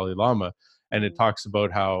by the Dalai Lama. And it talks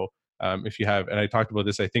about how if you have, and I talked about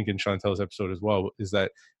this, I think in Chantel's episode as well, is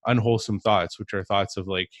that unwholesome thoughts, which are thoughts of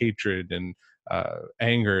like hatred and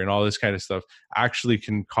anger and all this kind of stuff, actually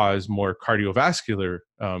can cause more cardiovascular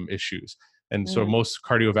issues. And so Mm-hmm. most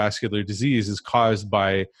cardiovascular disease is caused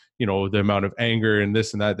by, the amount of anger and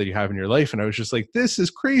this and that you have in your life. And I was just like, this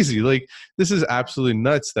is crazy. Like, this is absolutely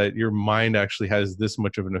nuts that your mind actually has this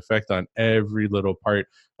much of an effect on every little part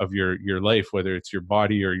of your life, whether it's your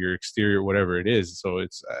body or your exterior, whatever it is. So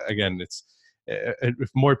it's, again, it's, if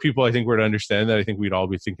more people I think were to understand that, I think we'd all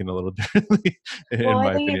be thinking a little differently, Well, in I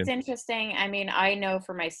my think it's opinion. interesting. I mean, I know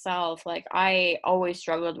for myself, like I always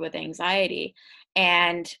struggled with anxiety,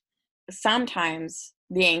 and sometimes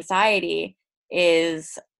the anxiety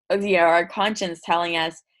is, our conscience telling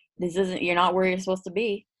us this isn't, you're not where you're supposed to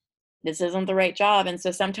be. This isn't the right job. And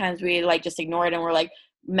so sometimes we like just ignore it and we're like,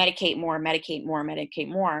 medicate more, medicate more, medicate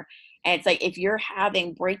more. And it's like, if you're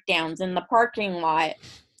having breakdowns in the parking lot,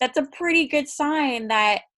 that's a pretty good sign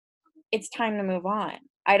that it's time to move on.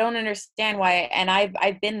 I don't understand why, and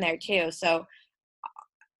I've been there too. So,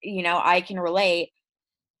 I can relate.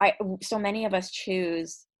 I So many of us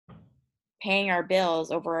choose paying our bills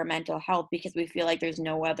over our mental health because we feel like there's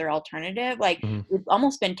no other alternative. Like Mhm. we've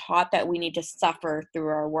almost been taught that we need to suffer through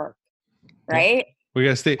our work, Yeah. right? We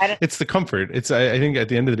gotta stay. I don't, It's the comfort. I think at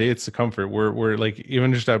the end of the day, it's the comfort. We're like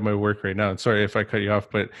even just at my work right now. And sorry if I cut you off,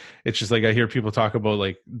 but it's just like I hear people talk about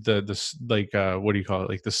like like what do you call it?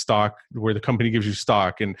 Like the stock where the company gives you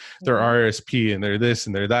stock and their Mhm. RSP and they're this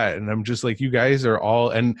and they're that. And I'm just like, you guys are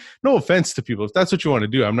all, and no offense to people, if that's what you want to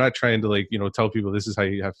do. I'm not trying to like, tell people this is how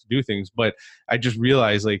you have to do things, but I just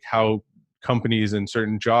realize like how companies and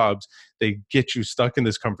certain jobs, they get you stuck in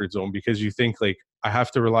this comfort zone because you think like I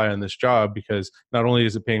have to rely on this job because not only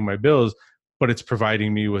is it paying my bills, but it's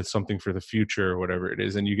providing me with something for the future or whatever it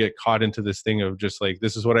is. And you get caught into this thing of just like,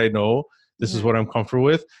 this is what I know. This is Mhm. what I'm comfortable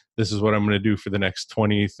with. This is what I'm going to do for the next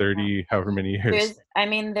 20, 30, however many years. I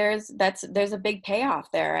mean, there's a big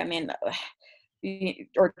payoff there. I mean,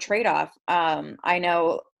 or trade-off. I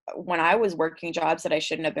know when I was working jobs that I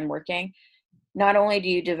shouldn't have been working, not only do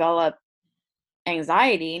you develop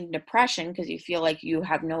anxiety and depression because you feel like you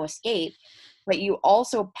have no escape, but you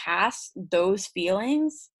also pass those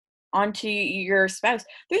feelings onto your spouse.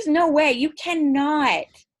 There's no way you cannot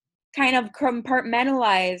kind of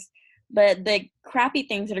compartmentalize the crappy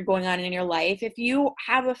things that are going on in your life if you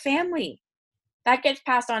have a family. That gets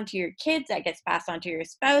passed on to your kids, that gets passed on to your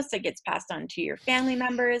spouse, that gets passed on to your family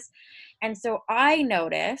members. And so I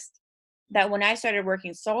noticed that when I started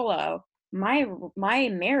working solo, my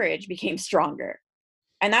marriage became stronger.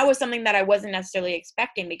 And that was something that I wasn't necessarily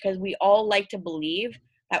expecting because we all like to believe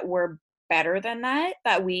that we're better than that,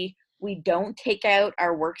 that we don't take out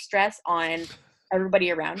our work stress on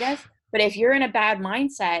everybody around us. But if you're in a bad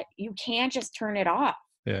mindset, you can't just turn it off.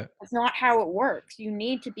 Yeah. That's not how it works. You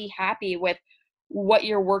need to be happy with what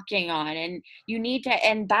you're working on, and you need to,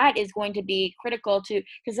 and that is going to be critical to,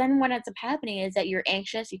 because then what ends up happening is that you're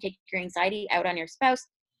anxious, you take your anxiety out on your spouse,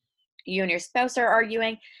 you and your spouse are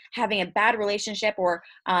arguing, having a bad relationship, or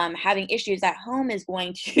having issues at home is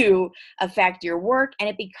going to affect your work. And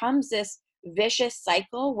it becomes this vicious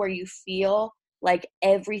cycle where you feel like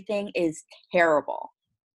everything is terrible,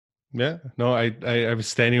 Yeah, no, I was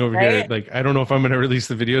standing over here, right? like, I don't know if I'm gonna release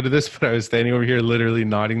the video to this, but I was standing over here literally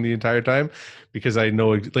nodding the entire time because I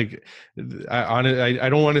know, like, I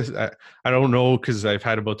don't want to, I don't know, because I've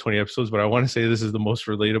had about 20 episodes, but I want to say this is the most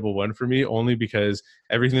relatable one for me, only because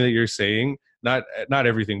everything that you're saying, not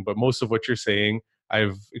everything, but most of what you're saying,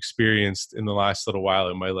 I've experienced in the last little while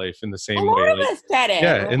in my life in the A same lot way. Like, of us get it,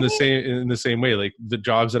 yeah, right? in the same way, like the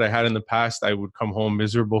jobs that I had in the past, I would come home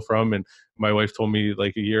miserable from. And my wife told me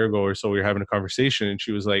like a year ago or so, we were having a conversation, and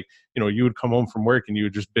she was like, you know, you would come home from work and you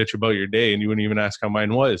would just bitch about your day and you wouldn't even ask how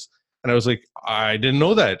mine was. And I was like, I didn't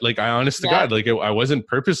know that. Like, I honest to Yep. God, like I wasn't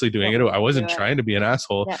purposely doing Don't it. need I to do wasn't it. trying to be an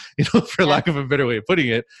asshole, Yep. you know, for Yep. lack of a better way of putting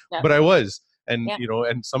it, Yep. but I was. And, Yep. you know,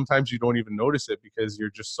 and sometimes you don't even notice it because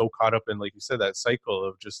you're just so caught up in, like you said, that cycle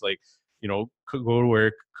of just like, you know, go to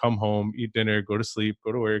work, come home, eat dinner, go to sleep,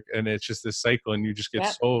 go to work. And it's just this cycle. And you just get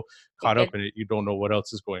Yep. so It caught up gets in it, you don't know what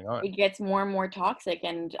else is going on. it gets more and more toxic,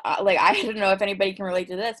 and like, I don't know if anybody can relate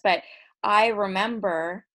to this, but I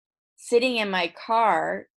remember sitting in my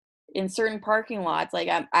car in certain parking lots, like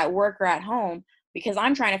at work or at home, because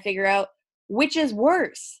I'm trying to figure out which is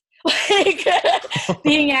worse, like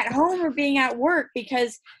being at home or being at work,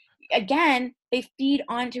 because again, they feed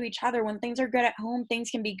onto each other. When things are good at home, things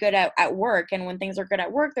can be good at work, and when things are good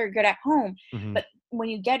at work, they're good at home. Hmm. But when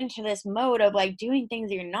you get into this mode of like doing things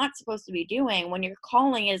that you're not supposed to be doing, when your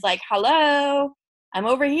calling is like, hello, I'm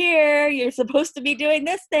over here, you're supposed to be doing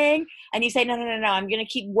this thing, and you say, no, no, no, no, I'm going to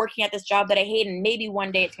keep working at this job that I hate, and maybe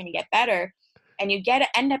one day it's going to get better, and you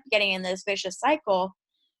end up getting in this vicious cycle.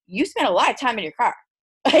 You spend a lot of time in your car,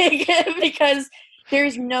 like, because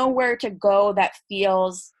there's nowhere to go that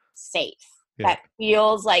feels safe, Yeah. that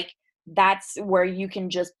feels like that's where you can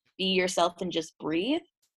just be yourself and just breathe,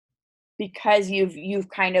 because you've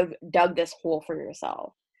kind of dug this hole for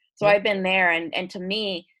yourself. So Yeah. I've been there, and to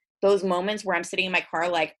me, those moments where I'm sitting in my car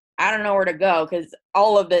like I don't know where to go because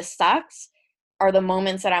all of this sucks are the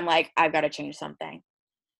moments that I'm like, I've got to change something.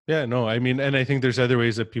 Yeah, no, I mean, and I think there's other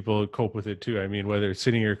ways that people cope with it too. I mean, whether it's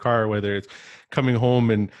sitting in your car, whether it's coming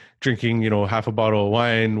home and drinking, you know, half a bottle of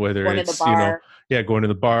wine, whether Going to the it's, you know, bar, yeah, going to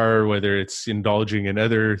the bar, whether it's indulging in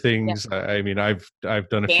other yeah, things. I mean, I've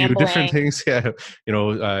done a few different gambling, things. Yeah, you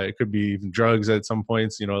know, it could be even drugs at some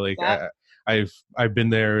points. You know, like yep, I've been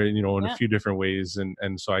there, you know, in a yep, few different ways,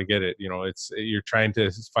 and so I get it. You know, it's you're trying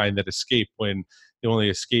to find that escape when the only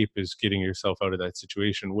escape is getting yourself out of that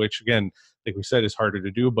situation, which again, like we said, is harder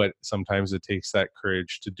to do, but sometimes it takes that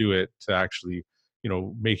courage to do it, to actually, you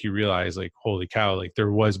know, make you realize like, holy cow, like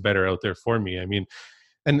there was better out there for me. I mean,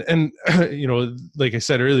 and you know, like I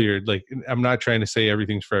said earlier, like I'm not trying to say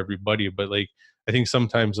everything's for everybody, but like I think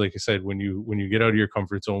sometimes, like I said, when you get out of your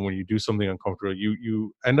comfort zone, when you do something uncomfortable,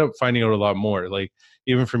 you end up finding out a lot more. Like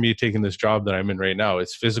even for me taking this job that I'm in right now,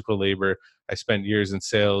 it's physical labor. I spent years in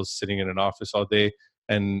sales, sitting in an office all day.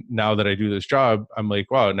 And now that I do this job, I'm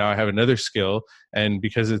like, wow, now I have another skill. And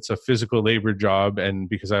because it's a physical labor job, and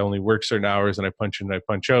because I only work certain hours and I punch in and I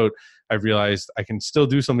punch out, I've realized I can still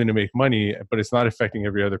do something to make money, but it's not affecting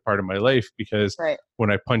every other part of my life, because right,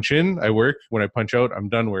 when I punch in, I work. When I punch out, I'm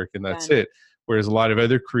done work, and that's done, it. Whereas a lot of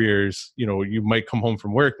other careers, you know, you might come home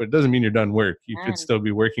from work, but it doesn't mean you're done work. You could done. still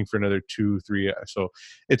be working for another 2, 3. So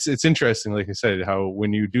it's interesting, like I said, how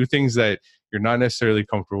when you do things that you're not necessarily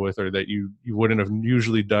comfortable with, or that you wouldn't have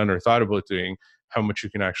usually done or thought about doing, how much you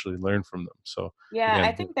can actually learn from them. So Yeah, I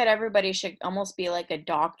again, think that everybody should almost be like a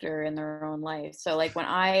doctor in their own life. So like one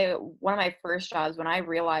of my first jobs, when I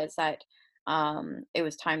realized that it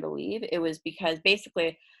was time to leave, it was because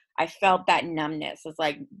basically I felt that numbness. It's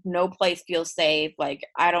like no place feels safe. Like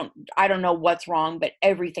I don't know what's wrong, but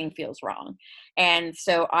everything feels wrong. And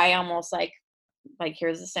so I almost like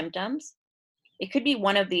here's the symptoms. It could be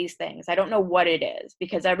one of these things. I don't know what it is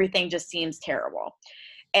because everything just seems terrible.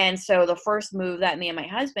 And so the first move that me and my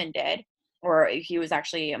husband did, or he was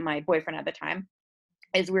actually my boyfriend at the time,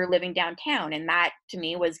 is we were living downtown. And that to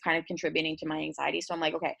me was kind of contributing to my anxiety. So I'm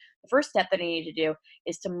like, okay, the first step that I need to do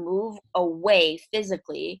is to move away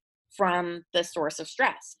physically from the source of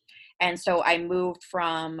stress. And so I moved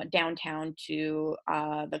from downtown to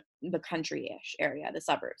the country-ish area, the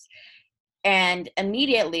suburbs. And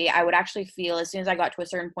immediately I would actually feel, as soon as I got to a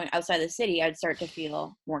certain point outside the city, I'd start to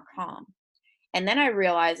feel more calm. And then I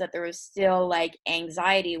realized that there was still like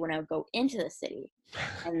anxiety when I would go into the city.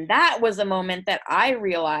 And that was the moment that I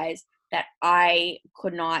realized that I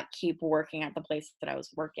could not keep working at the place that I was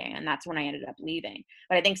working. And that's when I ended up leaving.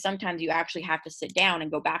 But I think sometimes you actually have to sit down and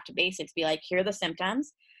go back to basics, be like, here are the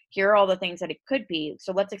symptoms, here are all the things that it could be.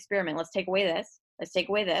 So let's experiment. Let's take away this,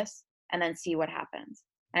 and then see what happens.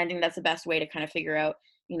 And I think that's the best way to kind of figure out,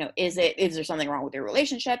 is there something wrong with your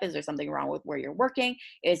relationship? Is there something wrong with where you're working?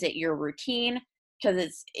 Is it your routine?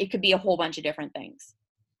 Because it could be a whole bunch of different things.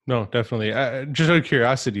 No, definitely. Just out of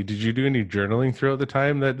curiosity, did you do any journaling throughout the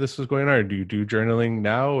time that this was going on, or do you do journaling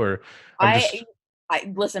now? Or I'm I just,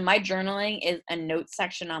 I listen, my journaling is a note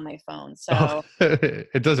section on my phone. oh, So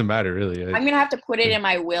it doesn't matter really. I'm gonna have to put it Yeah. in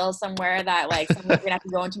my will somewhere that like someone's gonna have to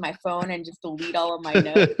go into my phone and just delete all of my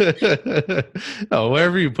notes. No,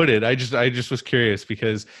 wherever you put it, I just was curious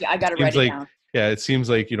because Yeah, I it gotta write seems it like, down. yeah, it seems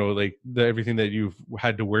like, like everything that you've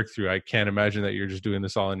had to work through. I can't imagine that you're just doing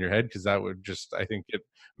this all in your head, because that would just, I think, get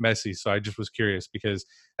messy. So I just was curious because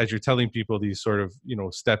as you're telling people these sort of,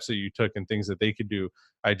 steps that you took and things that they could do,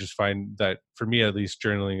 I just find that for me at least,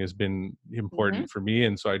 journaling has been Hmm. important for me.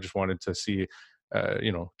 And so I just wanted to see,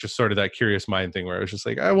 just sort of that curious mind thing where I was just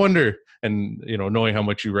like, I wonder. And knowing how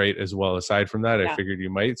much you write as well, aside from that, I Yeah. figured you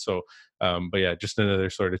might. So but yeah, just another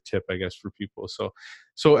sort of tip, I guess, for people.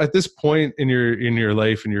 So at this point in your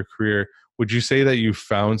life and your career, would you say that you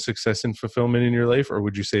found success and fulfillment in your life, or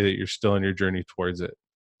would you say that you're still on your journey towards it?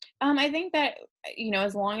 I think that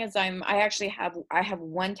as long as I have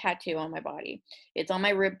one tattoo on my body. It's on my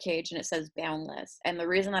rib cage and it says boundless. And the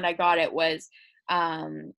reason that I got it was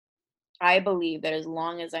um I believe that as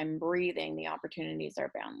long as I'm breathing, the opportunities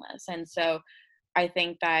are boundless. And so I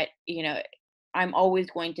think that, I'm always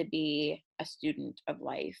going to be a student of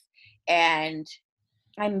life. And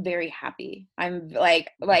I'm very happy. I'm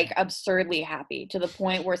like absurdly happy, to the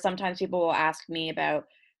point where sometimes people will ask me about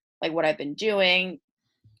like what I've been doing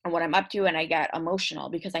and what I'm up to, and I get emotional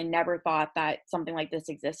because I never thought that something like this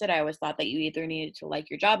existed. I always thought that you either needed to like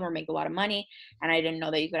your job or make a lot of money, and I didn't know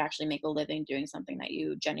that you could actually make a living doing something that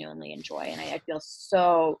you genuinely enjoy. And I feel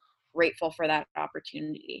so grateful for that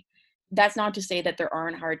opportunity. That's not to say that there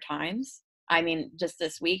aren't hard times. I mean, just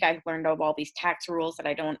this week I've learned of all these tax rules that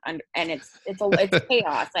I don't and it's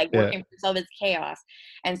chaos. Like Yeah. working for yourself is chaos.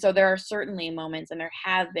 And so there are certainly moments, and there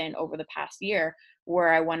have been over the past year, where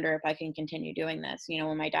I wonder if I can continue doing this.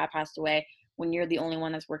 When my dad passed away, when you're the only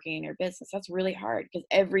one that's working in your business, that's really hard because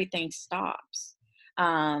everything stops.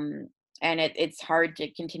 Um, and it's hard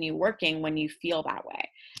to continue working when you feel that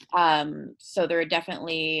way. So there are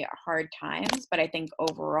definitely hard times, but I think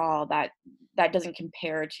overall that doesn't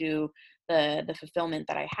compare to the fulfillment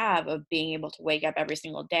that I have of being able to wake up every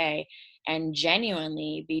single day and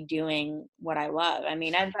genuinely be doing what I love. I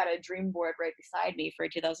mean, I've got a dream board right beside me for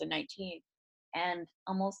 2019, and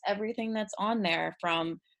almost everything that's on there,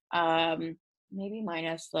 from um, maybe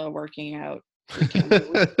minus the working out 3 times a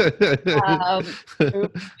week. Um,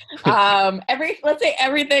 oops. Let's say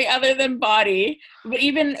everything other than body, but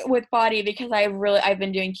even with body, because I've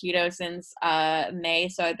been doing keto since May,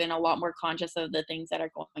 so I've been a lot more conscious of the things that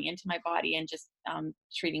are going into my body, and just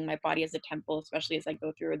treating my body as a temple, especially as I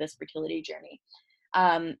go through this fertility journey.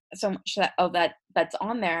 So much of that's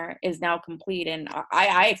on there is now complete, and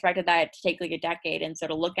I expected that to take like a decade, and so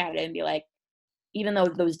to look at it and be like, even though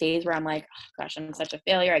those days where I'm like, oh, gosh, I'm such a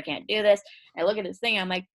failure, I can't do this, I look at this thing, I'm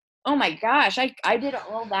like, oh my gosh, I did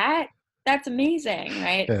all that. That's amazing,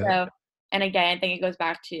 right? Yeah. So, and again, I think it goes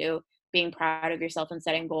back to being proud of yourself and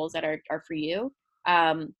setting goals that are for you.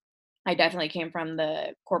 um I definitely came from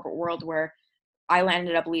the corporate world where I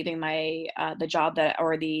ended up leaving my the job that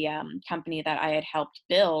or the company that I had helped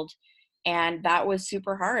build, and that was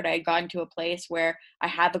super hard. I had gotten to a place where I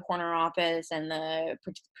had the corner office and the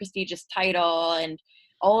prestigious title and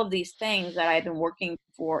all of these things that I had been working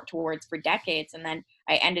for towards for decades, and then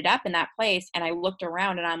I ended up in that place, and I looked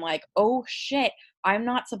around and I'm like, oh shit, I'm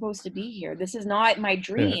not supposed to be here. This is not my Yeah.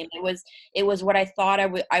 dream. It was what I thought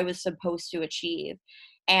I was supposed to achieve.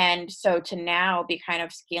 And so to now be kind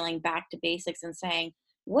of scaling back to basics and saying,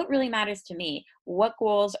 what really matters to me? What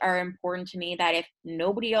goals are important to me that if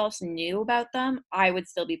nobody else knew about them, I would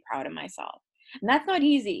still be proud of myself? And that's not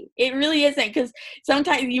easy. It really isn't, because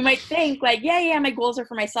sometimes you might think like, yeah, yeah, my goals are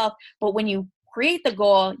for myself. But when you create the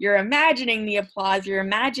goal, you're imagining the applause, you're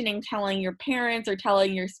imagining telling your parents or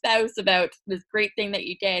telling your spouse about this great thing that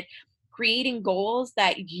you did. Creating goals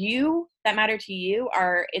that matter to you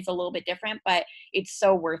are it's a little bit different, but it's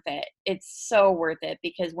so worth it. It's so worth it,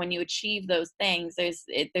 because when you achieve those things,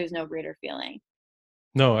 there's no greater feeling.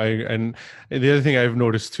 No, and the other thing I've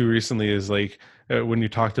noticed too recently is like, when you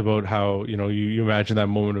talked about how you imagine that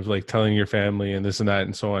moment of like telling your family and this and that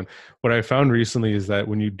and so on. What I found recently is that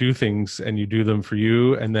when you do things and you do them for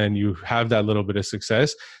you, and then you have that little bit of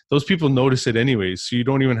success, those people notice it anyways. So you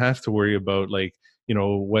don't even have to worry about like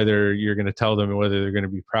whether you're going to tell them and whether they're going to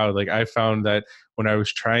be proud. Like I found that when I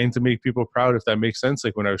was trying to make people proud, if that makes sense,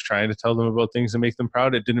 like when I was trying to tell them about things to make them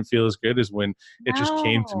proud, it didn't feel as good as when it just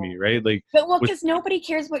came to me, No. right? Like But well, with because nobody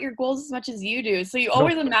cares about your goals as much as you do. So you no,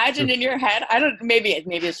 always true. imagined in your head. I don't. Maybe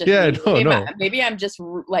it's just Yeah, me. no, no. Maybe I'm just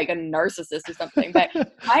like a narcissist or something. But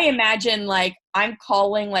I imagine like I'm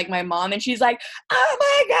calling like my mom, and she's like, "Oh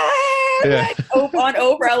my god!" Yeah. Like on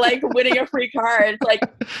Oprah, like winning a free car. It's like,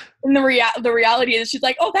 and the reality is, she's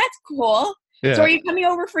like, "Oh, that's cool. So Yeah. are you coming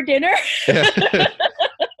over for dinner?" Yeah.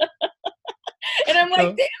 And I'm like,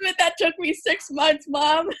 No. "Damn it, that took me 6 months,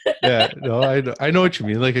 mom." Yeah, no, I know what you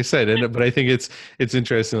mean. Like I said, and but I think it's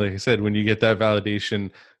interesting. Like I said, when you get that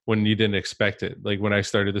validation when you didn't expect it. Like when I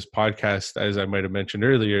started this podcast, as I might have mentioned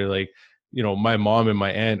earlier, like my mom and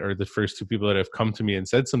my aunt are the first two people that have come to me and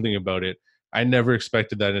said something about it. I never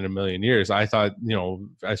expected that in a million years. I thought,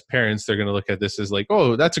 as parents, they're going to look at this as like,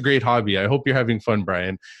 oh, that's a great hobby. I hope you're having fun,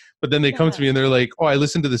 Brian. But then they come Yeah. to me and they're like, oh, I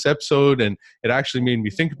listened to this episode and it actually made me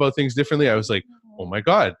think about things differently. I was like, oh my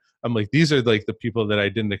God. I'm like, these are like the people that I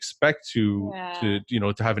didn't expect Yeah.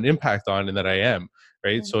 to have an impact on and that I am.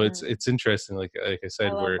 Right. So it's Mhm. it's interesting, like I I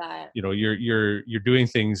said, love where, that. you're doing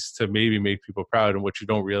things to maybe make people proud. And what you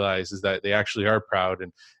don't realize is that they actually are proud.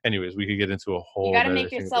 And anyways, we could get into a You whole got to nother make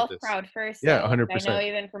thing about yourself this. proud first, Yeah, though. Like, I know 100%.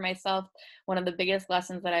 even for myself, one of the biggest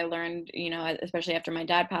lessons that I learned, especially after my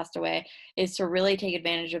dad passed away, is to really take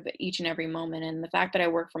advantage of each and every moment. And the fact that I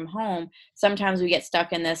work from home, sometimes we get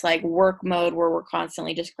stuck in this like work mode where we're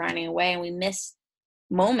constantly just grinding away and we miss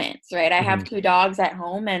moments, right? I have Hmm. 2 dogs at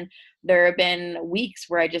home, and there have been weeks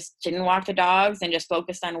where I just didn't walk the dogs and just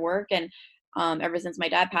focused on work. And ever since my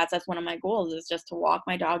dad passed, that's one of my goals, is just to walk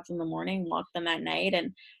my dogs in the morning, walk them at night,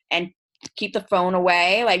 and keep the phone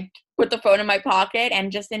away, like put the phone in my pocket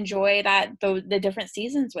and just enjoy the different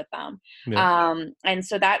seasons with them. Yeah. And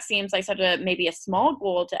so that seems like such a maybe a small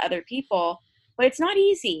goal to other people, but it's not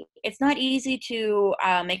easy. It's not easy to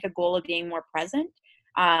make a goal of being more present.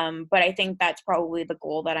 But I think that's probably the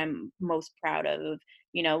goal that I'm most proud of.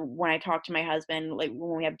 When I talk to my husband, like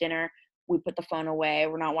when we have dinner, we put the phone away.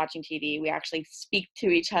 We're not watching TV. We actually speak to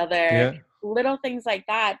each other. Yeah. Little things like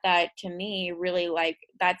that, that to me really, like,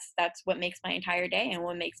 that's what makes my entire day and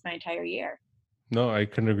what makes my entire year. No, I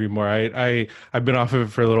couldn't agree more. I've been off of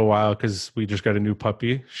it for a little while because we just got a new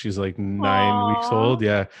puppy. She's like 9 weeks Aww. old.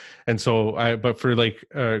 Yeah, and so but for like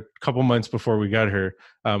a couple months before we got her,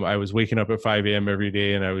 I was waking up at 5 a.m. every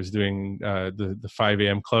day, and I was doing the 5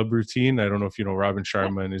 a.m. club routine. I don't know if you know Robin Yep,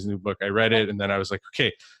 Sharma and his new book. I read yep. it, and then I was like, okay,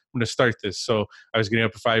 I'm going to start this. So I was getting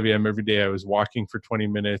up at 5 a.m. every day. I was walking for 20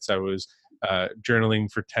 minutes. I was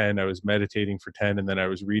journaling for 10. I was meditating for 10, and then I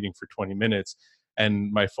was reading for 20 minutes,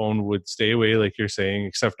 and my phone would stay away, like you're saying,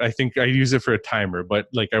 except I think I use it for a timer, but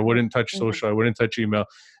like I Mhm, wouldn't touch mhm. social, I wouldn't touch email.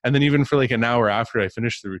 And then even for like an hour after I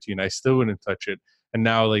finished the routine, I still wouldn't touch it. And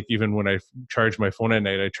now, like, even when I charge my phone at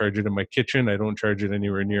night, I charge it in my kitchen. I don't charge it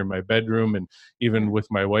anywhere near my bedroom. And even Yeah. with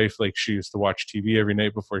my wife, like, she used to watch TV every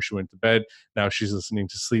night before she went to bed. Now she's listening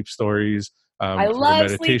to sleep stories I through her love sleep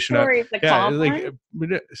meditation app. stories, the Yeah, calm like,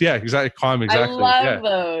 ones. yeah, exactly, calm, I exactly, yeah. love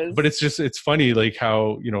those. But it's funny, like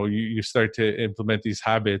how you start to implement these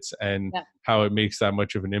habits and Yeah, how it makes that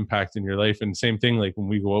much of an impact in your life. And same thing, like when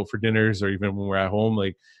we go out for dinners or even when we're at home,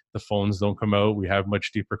 like the phones don't come out, we have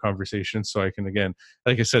much deeper conversations. So I can, again,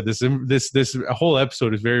 like I said, this whole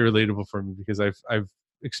episode is very relatable for me because I've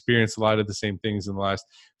experienced a lot of the same things in the last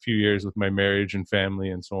few years with my marriage and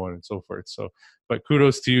family and so on and so forth. So but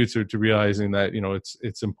kudos to you to realizing that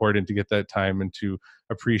it's important to get that time and to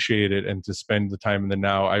appreciate it and to spend the time in the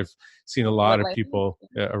now. I've seen a lot what of life is. people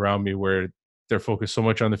around me where they're focused so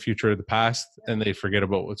much on the future of the past and they forget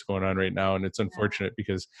about what's going on right now. And it's Yeah. unfortunate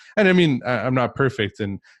because, and I mean, I'm not perfect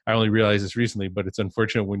and I only realized this recently, but it's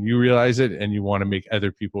unfortunate when you realize it and you want to make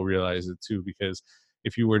other people realize it too, because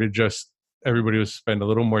if you were to just, everybody would spend a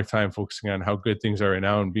little more time focusing on how good things are right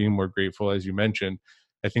now and being more grateful, as you mentioned,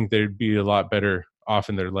 I think they'd be a lot better off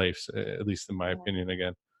in their lives, at least in my Yeah. opinion,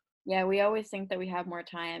 again. Yeah, we always think that we have more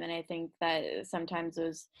time, and I think that sometimes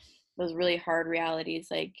those really hard realities,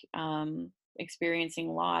 like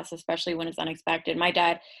experiencing loss, especially when it's unexpected. My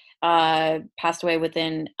dad passed away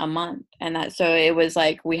within a month, and that so it was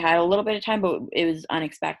like we had a little bit of time, but it was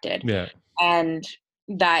unexpected. Yeah. And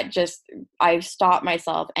that just, I stop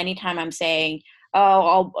myself anytime I'm saying,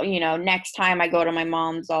 oh, I'll, next time I go to my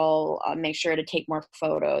mom's, I'll make sure to take more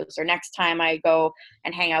photos, or next time I go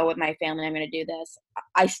and hang out with my family, I'm going to do this.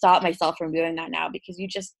 I stop myself from doing that now, because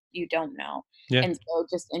you don't know. Yeah. And so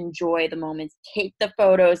just enjoy the moments, take the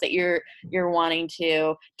photos that you're wanting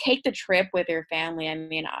to take, the trip with your family. I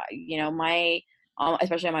mean, my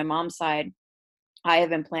especially on my mom's side, I have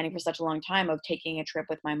been planning for such a long time of taking a trip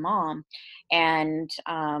with my mom. And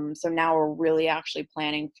so now we're really actually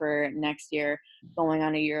planning for next year going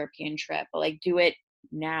on a European trip. But like, do it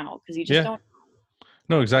now because you just Yeah. don't.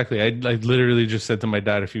 No, exactly. I literally just said to my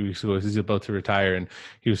dad a few weeks ago, he's about to retire, and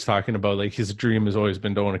he was talking about like his dream has always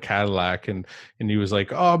been to own a Cadillac, and he was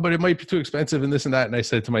like, oh, but it might be too expensive and this and that. And I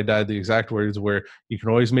said to my dad the exact words where you can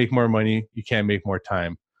always make more money, you can't make more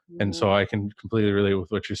time. And Mhm. so I can completely relate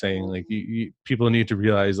with what you're saying. Like people need to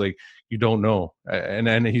realize like you don't know.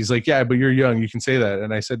 And he's like, yeah, but you're young, you can say that.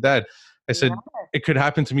 And I said, Dad, I Yeah. said it could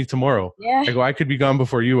happen to me tomorrow. Yeah. I go, I could be gone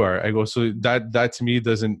before you are. I go, so that to me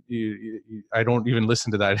doesn't. I don't even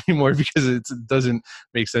listen to that anymore because it doesn't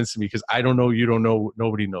make sense to me because I don't know, you don't know,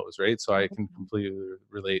 nobody knows, right? So I can completely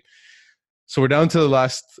relate. So we're down to the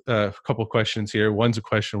last couple questions here. One's a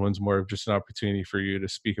question, one's more of just an opportunity for you to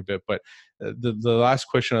speak a bit. But the last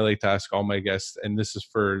question I like to ask all my guests, and this is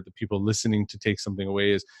for the people listening to take something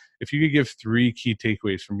away, is if you could give three key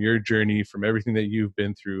takeaways from your journey, from everything that you've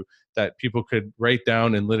been through, that people could write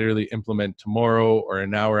down and literally implement tomorrow or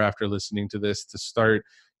an hour after listening to this to start,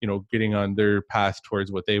 getting on their path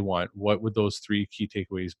towards what they want, what would those three key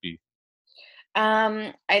takeaways be?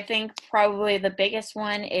 I think probably the biggest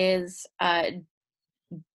one is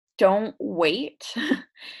don't wait.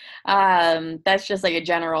 That's just like a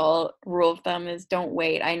general rule of thumb is don't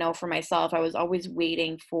wait. I know for myself, I was always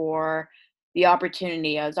waiting for the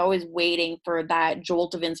opportunity. I was always waiting for that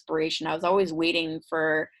jolt of inspiration. I was always waiting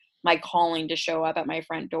for my calling to show up at my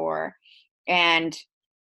front door. And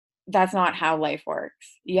that's not how life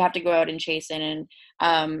works. You have to go out and chase it. And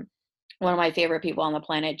one of my favorite people on the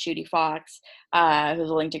planet, Judy Fox, who's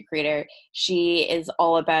a LinkedIn creator, she is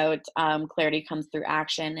all about clarity comes through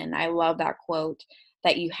action. And I love that quote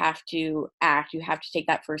that you have to act, you have to take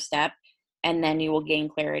that first step, and then you will gain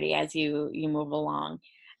clarity as you move along.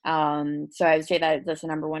 So I would say that that's the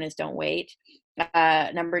number one is don't wait.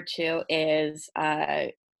 Number two is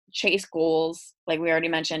chase goals. Like we already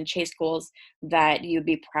mentioned, chase goals that you'd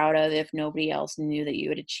be proud of if nobody else knew that you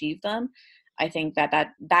had achieved them. I think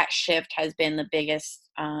that shift has been the biggest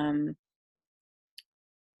kind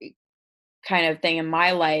of thing in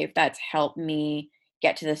my life that's helped me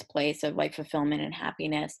get to this place of like fulfillment and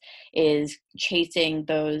happiness is chasing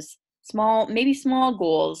those small, maybe small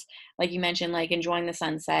goals, like you mentioned, like enjoying the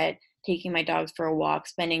sunset, taking my dogs for a walk,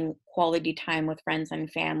 spending quality time with friends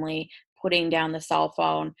and family, putting down the cell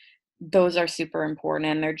phone. Those are super important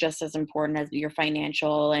and they're just as important as your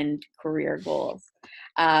financial and career goals.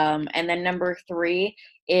 And then number three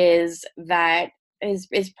is that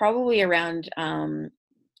is probably around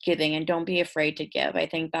giving, and don't be afraid to give. I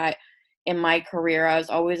think that in my career, I was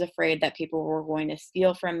always afraid that people were going to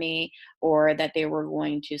steal from me or that they were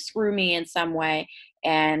going to screw me in some way.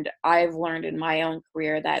 And I've learned in my own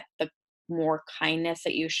career that the more kindness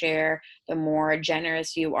that you share, the more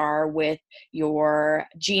generous you are with your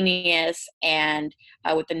genius and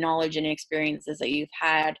with the knowledge and experiences that you've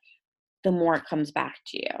had, the more it comes back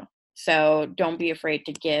to you. So don't be afraid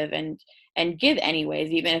to give and give anyways,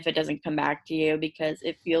 even if it doesn't come back to you because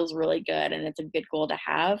it feels really good and it's a good goal to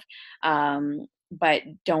have. But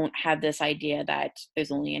don't have this idea that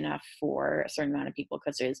there's only enough for a certain amount of people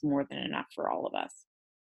because there's more than enough for all of us.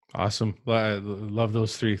 Awesome. Well, I love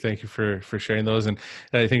those three. Thank you for sharing those. And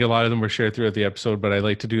I think a lot of them were shared throughout the episode, but I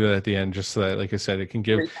like to do that at the end just so that, like I said, it can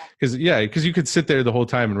give, because you could sit there the whole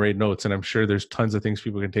time and write notes, and I'm sure there's tons of things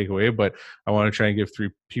people can take away, but I want to try and give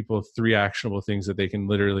three actionable things that they can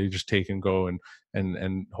literally just take and go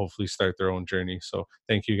and hopefully start their own journey. So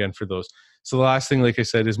thank you again for those. So the last thing, like I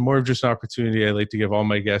said, is more of just an opportunity I like to give all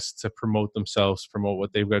my guests to promote themselves, promote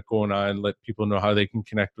what they've got going on, let people know how they can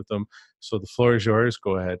connect with them. So the floor is yours.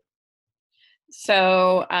 Go ahead.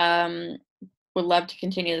 So, would love to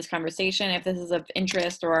continue this conversation if this is of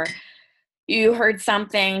interest or you heard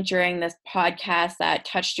something during this podcast that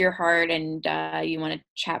touched your heart and you want to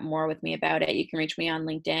chat more with me about it, you can reach me on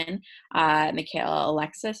LinkedIn. Michaela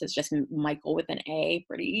Alexis is just Michael with an A,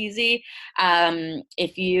 pretty easy.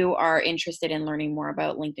 If you are interested in learning more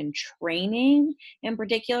about LinkedIn training in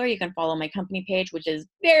particular, you can follow my company page, which is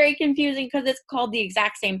very confusing because it's called the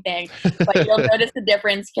exact same thing, but you'll notice the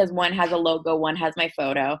difference because one has a logo, one has my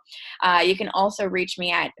photo. You can also reach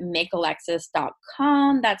me at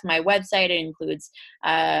makealexis.com. That's my website. It includes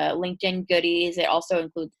LinkedIn goodies. It also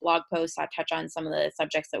includes blog posts that touch on some of the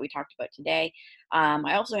subjects that we talked about today.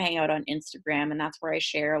 I also hang out on Instagram, and that's where I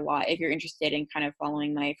share a lot. If you're interested in kind of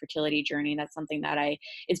following my fertility journey, that's something that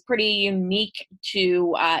is pretty unique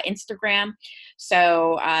to Instagram.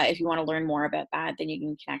 So if you want to learn more about that, then you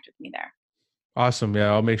can connect with me there. Awesome.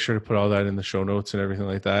 Yeah, I'll make sure to put all that in the show notes and everything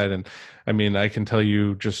like that. And I mean, I can tell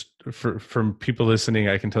you just from people listening,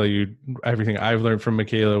 I can tell you everything I've learned from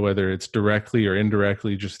Michaela, whether it's directly or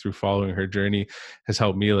indirectly, just through following her journey, has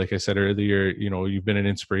helped me. Like I said earlier, you've been an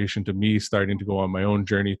inspiration to me starting to go on my own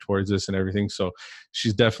journey towards this and everything. So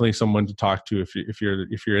she's definitely someone to talk to if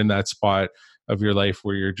you're in that spot of your life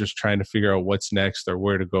where you're just trying to figure out what's next or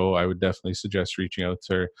where to go. I would definitely suggest reaching out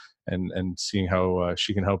to her and seeing how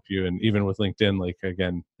she can help you. And even with LinkedIn, like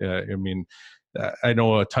again, I mean, I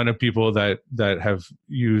know a ton of people that have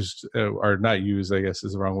used or not used, I guess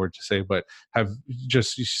is the wrong word to say, but have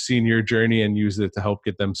just seen your journey and used it to help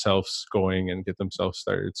get themselves going and get themselves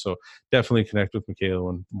started. So definitely connect with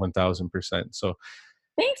Michaela 1000%. So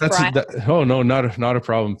Thanks, Brian. Oh no, not a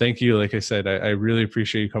problem. Thank you. Like I said, I really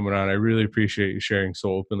appreciate you coming on. I really appreciate you sharing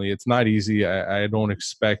so openly. It's not easy. I don't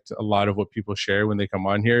expect a lot of what people share when they come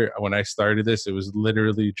on here. When I started this, it was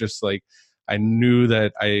literally just like, I knew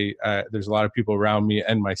that there's a lot of people around me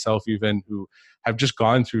and myself even who have just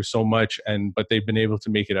gone through so much, but they've been able to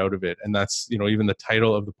make it out of it. And that's, even the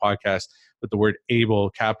title of the podcast with the word able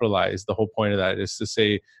capitalized. The whole point of that is to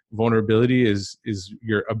say vulnerability is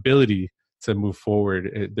your ability to move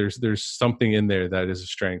forward. There's something in there that is a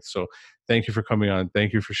strength. So thank you for coming on.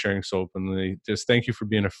 Thank you for sharing so openly. Just thank you for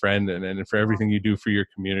being a friend and for everything you do for your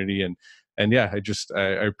community. And yeah, I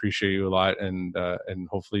appreciate you a lot. And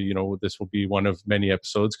hopefully, this will be one of many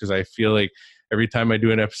episodes, because I feel like every time I do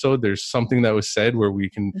an episode, there's something that was said where we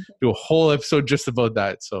can do a whole episode just about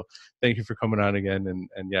that. So thank you for coming on again.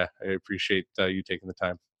 And yeah, I appreciate you taking the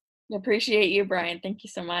time. I appreciate you, Brian. Thank you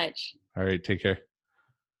so much. All right. Take care.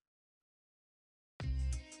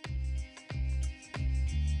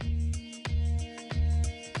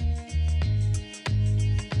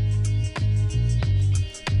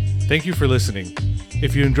 Thank you for listening.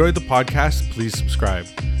 If you enjoyed the podcast, please subscribe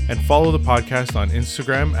and follow the podcast on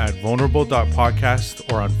Instagram at vulnerable.podcast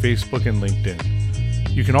or on Facebook and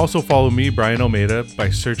LinkedIn. You can also follow me, Brian Almeida, by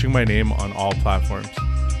searching my name on all platforms.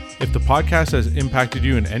 If the podcast has impacted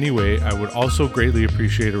you in any way, I would also greatly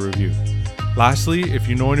appreciate a review. Lastly, if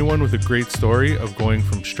you know anyone with a great story of going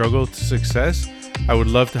from struggle to success, I would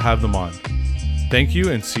love to have them on. Thank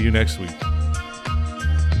you and see you next week.